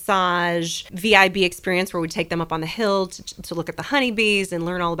facials, massage, VIB experience where we take them up on the hill to look at the honeybees and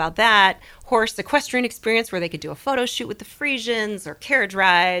learn all about that. Horse equestrian experience where they could do a photo shoot with the Frisians or carriage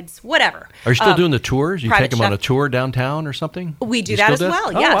rides, whatever. Are you still doing the tours? You take them chef. on a tour downtown or something? We do that as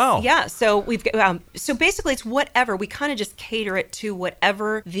well. Oh, Yes. wow. Yeah. So we've so basically it's whatever. We kind of just cater it to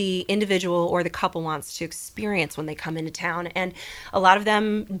whatever the individual or the couple wants to experience when they come into town. And a lot of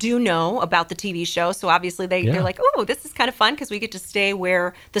them do know about the TV show. So obviously they're like, oh, this is kind of fun because we get to stay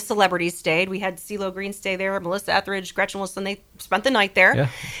where the celebrities stayed. We had CeeLo Green stay there, Melissa Etheridge, Gretchen Wilson. They spent the night there. Yeah.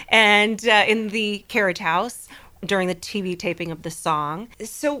 And in the carriage house during the TV taping of the song.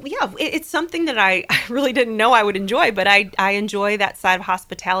 So yeah, it's something that I really didn't know I would enjoy, but I enjoy that side of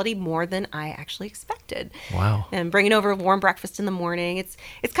hospitality more than I actually expected. Wow. And bringing over a warm breakfast in the morning. It's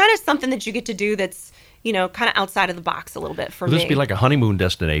kind of something that you get to do that's, kind of outside of the box a little bit for me. Would this be like a honeymoon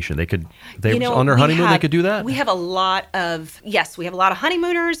destination? On their honeymoon, they could do that? We have a lot of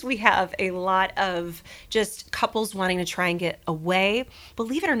honeymooners. We have a lot of just couples wanting to try and get away.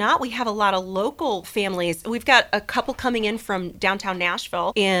 Believe it or not, we have a lot of local families. We've got a couple coming in from downtown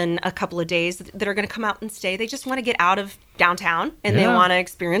Nashville in a couple of days that are going to come out and stay. They just want to get out of downtown and they want to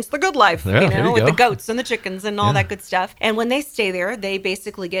experience the good life, with the goats and the chickens and all that good stuff. And when they stay there, they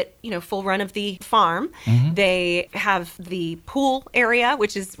basically get, full run of the farm. Mm-hmm. They have the pool area,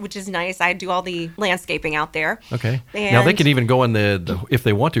 which is nice. I do all the landscaping out there. Okay. And now they can even go in if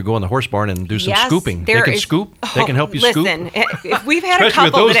they want to, go in the horse barn and do some scooping. They can scoop. They can help you scoop. Listen, if we've had a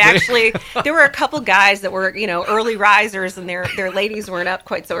couple that actually, there were a couple guys that were, early risers and their ladies weren't up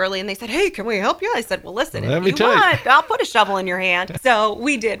quite so early. And they said, hey, can we help you? I said, well, listen, if you want, I'll put a shovel in your hand. So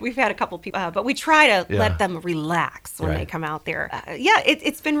we did. We've had a couple people, but we try to let them relax when they come out there.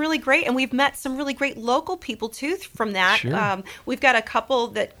 It's been really great. And we've met some really great local people too from that. Sure. We've got a couple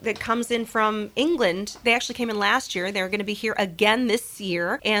that comes in from England. They actually came in last year. They're going to be here again this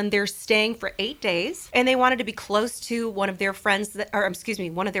year, and they're staying for 8 days. And they wanted to be close to one of their friends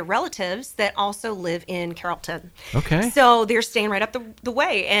one of their relatives that also live in Carrollton. Okay. So they're staying right up the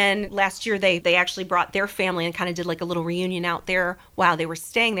way. And last year they actually brought their family and kind of did like a little reunion out there while they were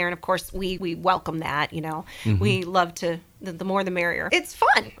staying there. And of course we welcome that. Mm-hmm. We love to. The more the merrier. It's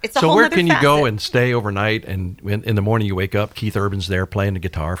fun. It's a whole other facet. So where can you go and stay overnight, and in the morning you wake up, Keith Urban's there playing the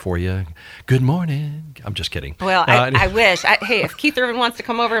guitar for you. Good morning. I'm just kidding. Well, I wish. Hey, if Keith Urban wants to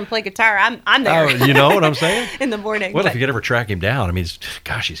come over and play guitar, I'm there. Oh, you know what I'm saying? In the morning. Well, if you could ever track him down. I mean,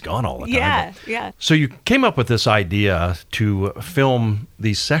 he's gone all the time. Yeah. So you came up with this idea to film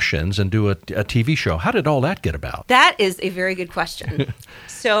these sessions and do a TV show. How did all that get about? That is a very good question.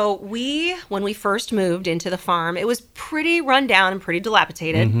 So when we first moved into the farm, it was pretty run down and pretty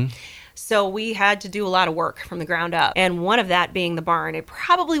dilapidated. Mm-hmm. So we had to do a lot of work from the ground up. And one of that being the barn. It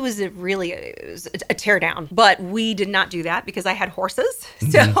probably was a tear down. But we did not do that because I had horses.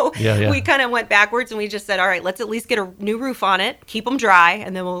 So we kind of went backwards and we just said, all right, let's at least get a new roof on it, keep them dry,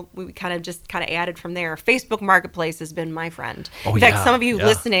 and then we kind of added from there. Facebook Marketplace has been my friend. In fact, some of you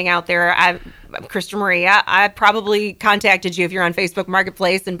listening out there, I'm Krista Marie. I probably contacted you if you're on Facebook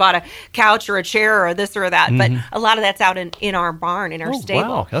Marketplace and bought a couch or a chair or this or that. Mm-hmm. But a lot of that's out in our barn, in our stable.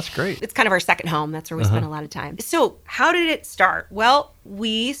 Wow, that's great. It's kind of our second home. That's where we spend a lot of time. So how did it start? Well,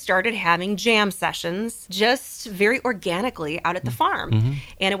 we started having jam sessions just very organically out at the farm. Mm-hmm.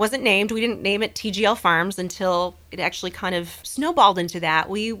 And it wasn't named. We didn't name it TGL Farms until it actually kind of snowballed into that.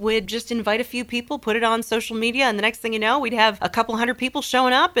 We would just invite a few people, put it on social media, and the next thing you know, we'd have a couple hundred people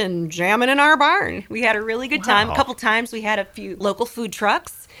showing up and jamming in our barn. We had a really good time. A couple times we had a few local food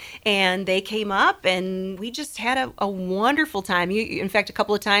trucks, and they came up, and we just had a wonderful time. In fact, a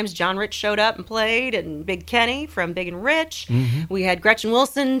couple of times, John Rich showed up and played, and Big Kenny from Big and Rich. Mm-hmm. We had Gretchen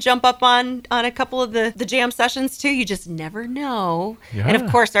Wilson jump up on a couple of the jam sessions, too. You just never know. Yeah. And, of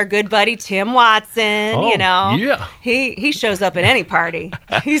course, our good buddy Tim Watson, he shows up at any party.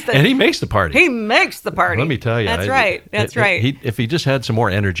 And he makes the party. He makes the party. Let me tell you. That's right. If he just had some more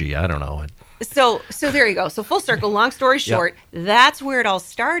energy, I don't know. So there you go. So full circle, long story short, that's where it all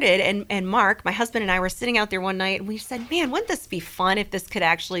started. And Mark, my husband, and I were sitting out there one night and we said, man, wouldn't this be fun if this could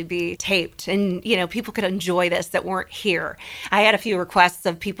actually be taped and, people could enjoy this that weren't here. I had a few requests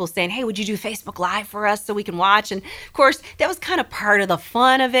of people saying, hey, would you do Facebook Live for us so we can watch? And of course, that was kind of part of the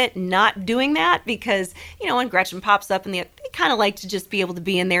fun of it, not doing that because, when Gretchen pops up they kind of like to just be able to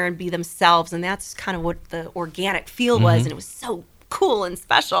be in there and be themselves. And that's kind of what the organic feel was. And it was so cool and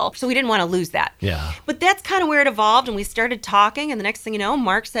special. So we didn't want to lose that. Yeah. But that's kind of where it evolved, and we started talking, and the next thing you know,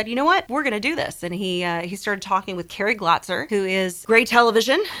 Mark said, you know what, we're going to do this. And he started talking with Carrie Glotzer, who is Gray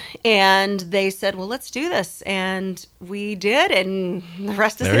Television, and they said, well, let's do this. And we did, and the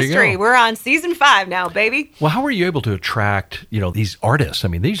rest is history. We're on season 5 now, baby. Well, how are you able to attract, these artists? I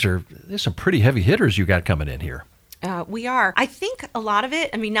mean, there's some pretty heavy hitters you got coming in here. We are. I think a lot of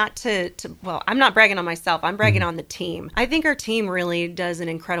it, not well, I'm not bragging on myself. I'm bragging on the team. I think our team really does an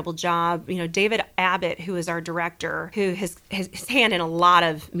incredible job. David Abbott, who is our director, who has his hand in a lot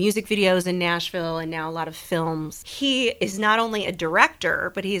of music videos in Nashville and now a lot of films. He is not only a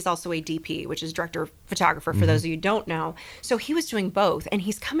director, but he is also a DP, which is director of photographer, for those of you who don't know. So he was doing both, and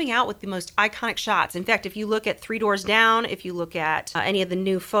he's coming out with the most iconic shots. In fact, if you look at Three Doors Down, if you look at any of the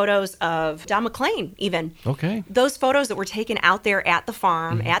new photos of Don McLean, even. Okay. Those photos that were taken out there at the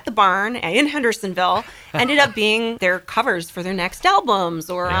farm, at the barn, in Hendersonville, ended up being their covers for their next albums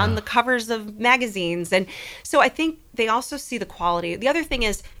or on the covers of magazines. And so I think they also see the quality. The other thing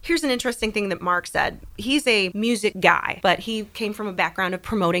is, here's an interesting thing that Mark said. He's a music guy, but he came from a background of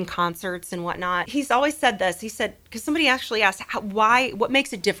promoting concerts and whatnot. He's always said this. He said, because somebody actually asked, what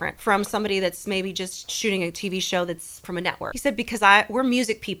makes it different from somebody that's maybe just shooting a TV show that's from a network? He said, because we're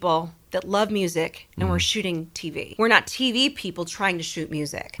music people that love music and we're shooting TV. We're not TV people trying to shoot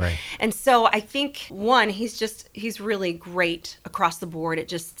music. Right. And so I think, one, he's really great across the board at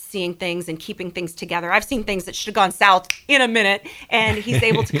just seeing things and keeping things together. I've seen things that should have gone south in a minute, and he's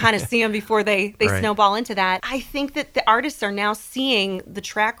able to kind of see them before they snowball into that. I think that the artists are now seeing the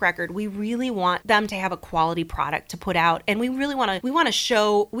track record. We really want them to have a quality product to put out, and we want the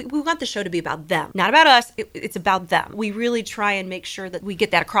show to be about them, not about us. It's about them. We really try and make sure that we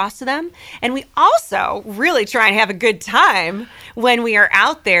get that across to them. And we also really try and have a good time when we are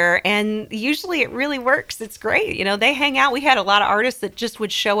out there. And usually it really works. It's great. They hang out. We had a lot of artists that just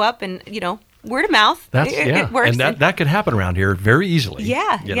would show up and, word of mouth. It works. And that could happen around here very easily.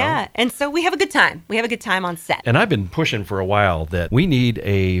 Yeah. And so we have a good time. We have a good time on set. And I've been pushing for a while that we need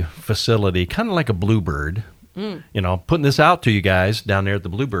a facility kind of like a Bluebird. Putting this out to you guys down there at the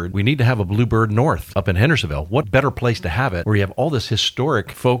Bluebird. We need to have a Bluebird North up in Hendersonville. What better place to have it where you have all this historic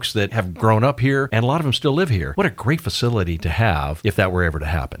folks that have grown up here, and a lot of them still live here. What a great facility to have if that were ever to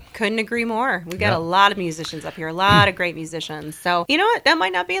happen. Couldn't agree more. We've got a lot of musicians up here, a lot of great musicians. So, you know what? That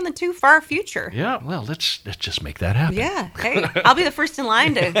might not be in the too far future. Yeah, well, let's just make that happen. Yeah. Hey, I'll be the first in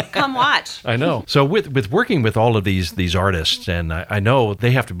line to come watch. I know. So with working with all of these artists, and I know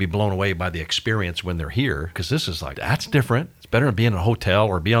they have to be blown away by the experience when they're here, because this is like, that's different. It's better than being in a hotel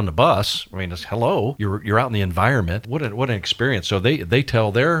or be on the bus. I mean, it's hello. You're out in the environment. What an experience. So they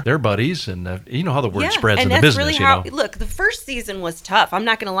tell their buddies, and you know how the word spreads in the business. Really how, look, the first season was tough. I'm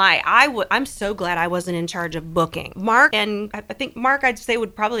not going to lie. I'm so glad I wasn't in charge of booking. Mark, and I think Mark, I'd say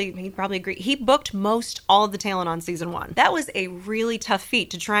he'd probably agree. He booked most all of the talent on season 1. That was a really tough feat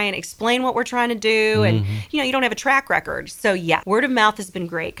to try and explain what we're trying to do, and you don't have a track record. So yeah, word of mouth has been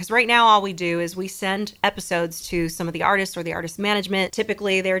great, because right now all we do is we send episodes to some of the artists or the artist management.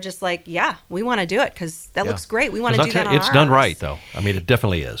 Typically they're just like, yeah, we want to do it because that looks great. We want to do that on It's done right, though. I mean, it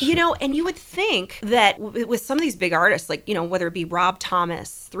definitely is. And you would think that with some of these big artists, like, whether it be Rob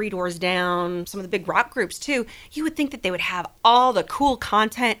Thomas, Three Doors Down, some of the big rock groups too, you would think that they would have all the cool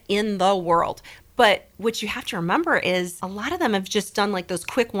content in the world. But what you have to remember is a lot of them have just done like those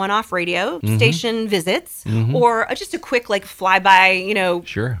quick one-off radio station visits, or just a quick like flyby,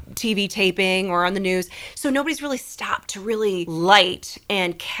 TV taping or on the news. So nobody's really stopped to really light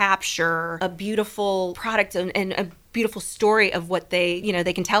and capture a beautiful product and a beautiful story of what they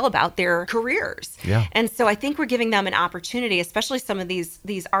can tell about their careers. Yeah. And so I think we're giving them an opportunity, especially some of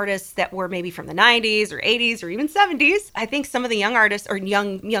these artists that were maybe from the 90s or 80s or even 70s. I think some of the young artists or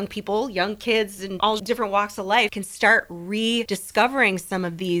young people, young kids and all different walks of life can start rediscovering some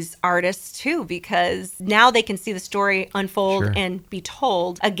of these artists too, because now they can see the story unfold and be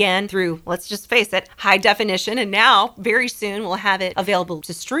told again through, let's just face it, high definition. And now very soon we'll have it available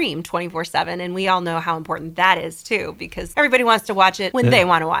to stream 24/7. And we all know how important that is too, because everybody wants to watch it when they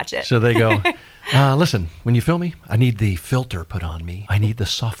want to watch it. So they go, listen, when you film me, I need the filter put on me. I need the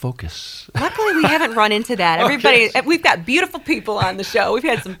soft focus. Luckily, we haven't run into that. We've got beautiful people on the show. We've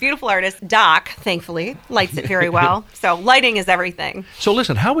had some beautiful artists. Doc, thankfully, lights it very well. So lighting is everything. So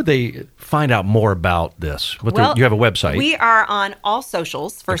listen, how would they find out more about this? You have a website. We are on all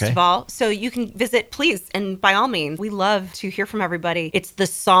socials, first of all. So you can visit, please, and by all means, we love to hear from everybody. It's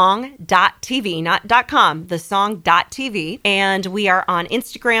thesong.tv, not .com, thesong.tv. And we are on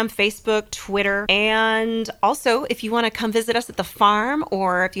Instagram, Facebook, Twitter, calendar. And also, if you want to come visit us at the farm,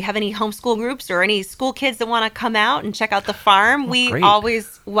 or if you have any homeschool groups or any school kids that want to come out and check out the farm, we great.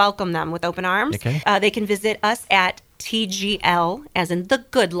 always welcome them with open arms. Okay. They can visit us at TGL, as in the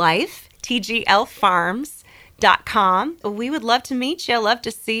good life, TGL Farms. .com. We would love to meet you, love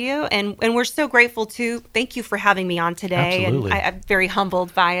to see you, and we're so grateful to thank you for having me on today. Absolutely. And I'm very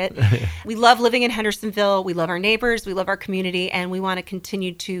humbled by it. We love living in Hendersonville. We love our neighbors. We love our community, and we want to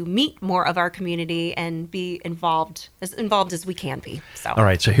continue to meet more of our community and be involved as we can be. So, All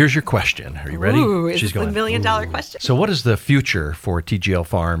right, so here's your question. Are you ready? Ooh, it's the $1 million question. So what is the future for TGL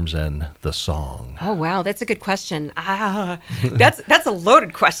Farms and the song? Oh wow, that's a good question. That's a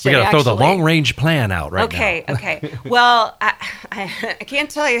loaded question. We got to throw the actually. long-range plan out right now. Okay. Well, I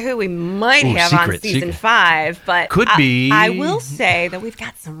can't tell you who we might have on season 5, but could be. I will say that we've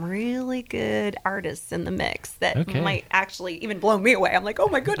got some really good artists in the mix that might actually even blow me away. I'm like, oh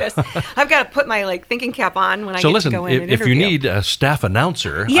my goodness, I've got to put my thinking cap on when I get to go in and if you interview. need a staff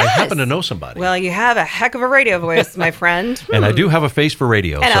announcer, Yes. I happen to know somebody. Well, you have a heck of a radio voice, my friend. And I do have a face for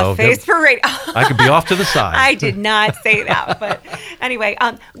radio. And so a face for radio. I could be off to the side. I did not say that. But anyway,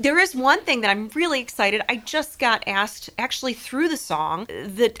 there is one thing that I'm really excited. I just got asked, actually through the song,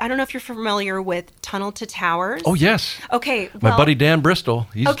 that I don't know if you're familiar with Tunnel to Towers. Oh, yes. Okay. My buddy Dan Bristol.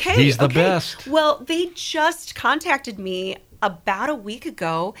 He's the best. Well, they just contacted me about a week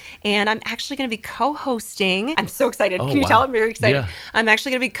ago, and I'm actually going to be co-hosting. I'm so excited. Can you tell? I'm very excited. Yeah. I'm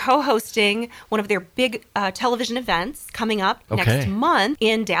actually going to be co-hosting one of their big television events coming up next month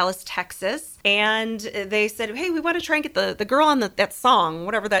in Dallas, Texas. And they said, hey, we want to try and get the girl on that song,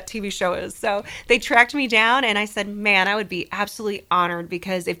 whatever that TV show is. So they tracked me down, and I said, man, I would be absolutely honored,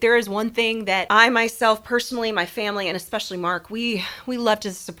 because if there is one thing that I myself personally, my family, and especially Mark, we love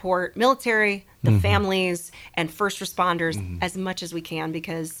to support military, the families, and first responders as much as we can,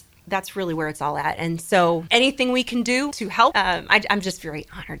 because that's really where it's all at. And so anything we can do to help, I'm just very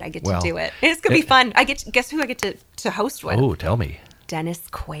honored I get to do it. It's going to be fun. Guess who I get to host with? Oh, tell me. Dennis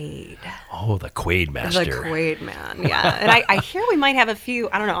Quaid. Oh, the Quaid master. The Quaid man, yeah. And I hear we might have a few,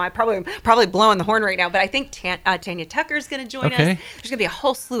 I don't know, I'm probably blowing the horn right now, but I think Tanya Tucker's going to join us. There's going to be a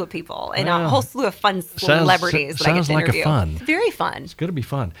whole slew of people and a whole slew of fun celebrities that I get to interview. Sounds like fun. Very fun. It's going to be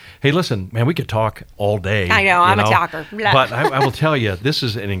fun. Hey, listen, man, we could talk all day. I know, I'm a talker. But I will tell you, this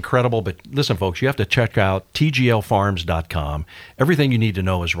is an incredible, but listen, folks, you have to check out tglfarms.com. Everything you need to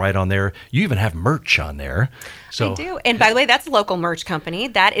know is right on there. You even have merch on there. So, I do. And by the way, that's a local merch company.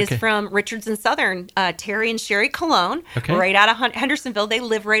 That is from Richards and Southern, Terry and Sherry Cologne, right out of Hendersonville. They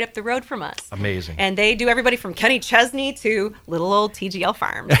live right up the road from us. Amazing. And they do everybody from Kenny Chesney to little old TGL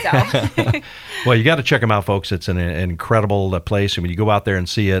Farms. So. Well, you got to check them out, folks. It's an incredible place. And when you go out there and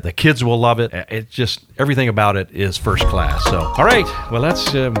see it, the kids will love it. It's just, everything about it is first class. So, all right. Well,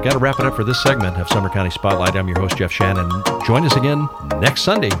 that's we got to wrap it up for this segment of Sumner County Spotlight. I'm your host, Jeff Shannon. Join us again next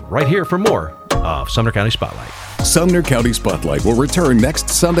Sunday right here for more of Sumner County Spotlight. Sumner County Spotlight will return next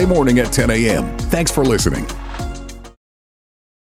Sunday morning at 10 a.m. Thanks for listening.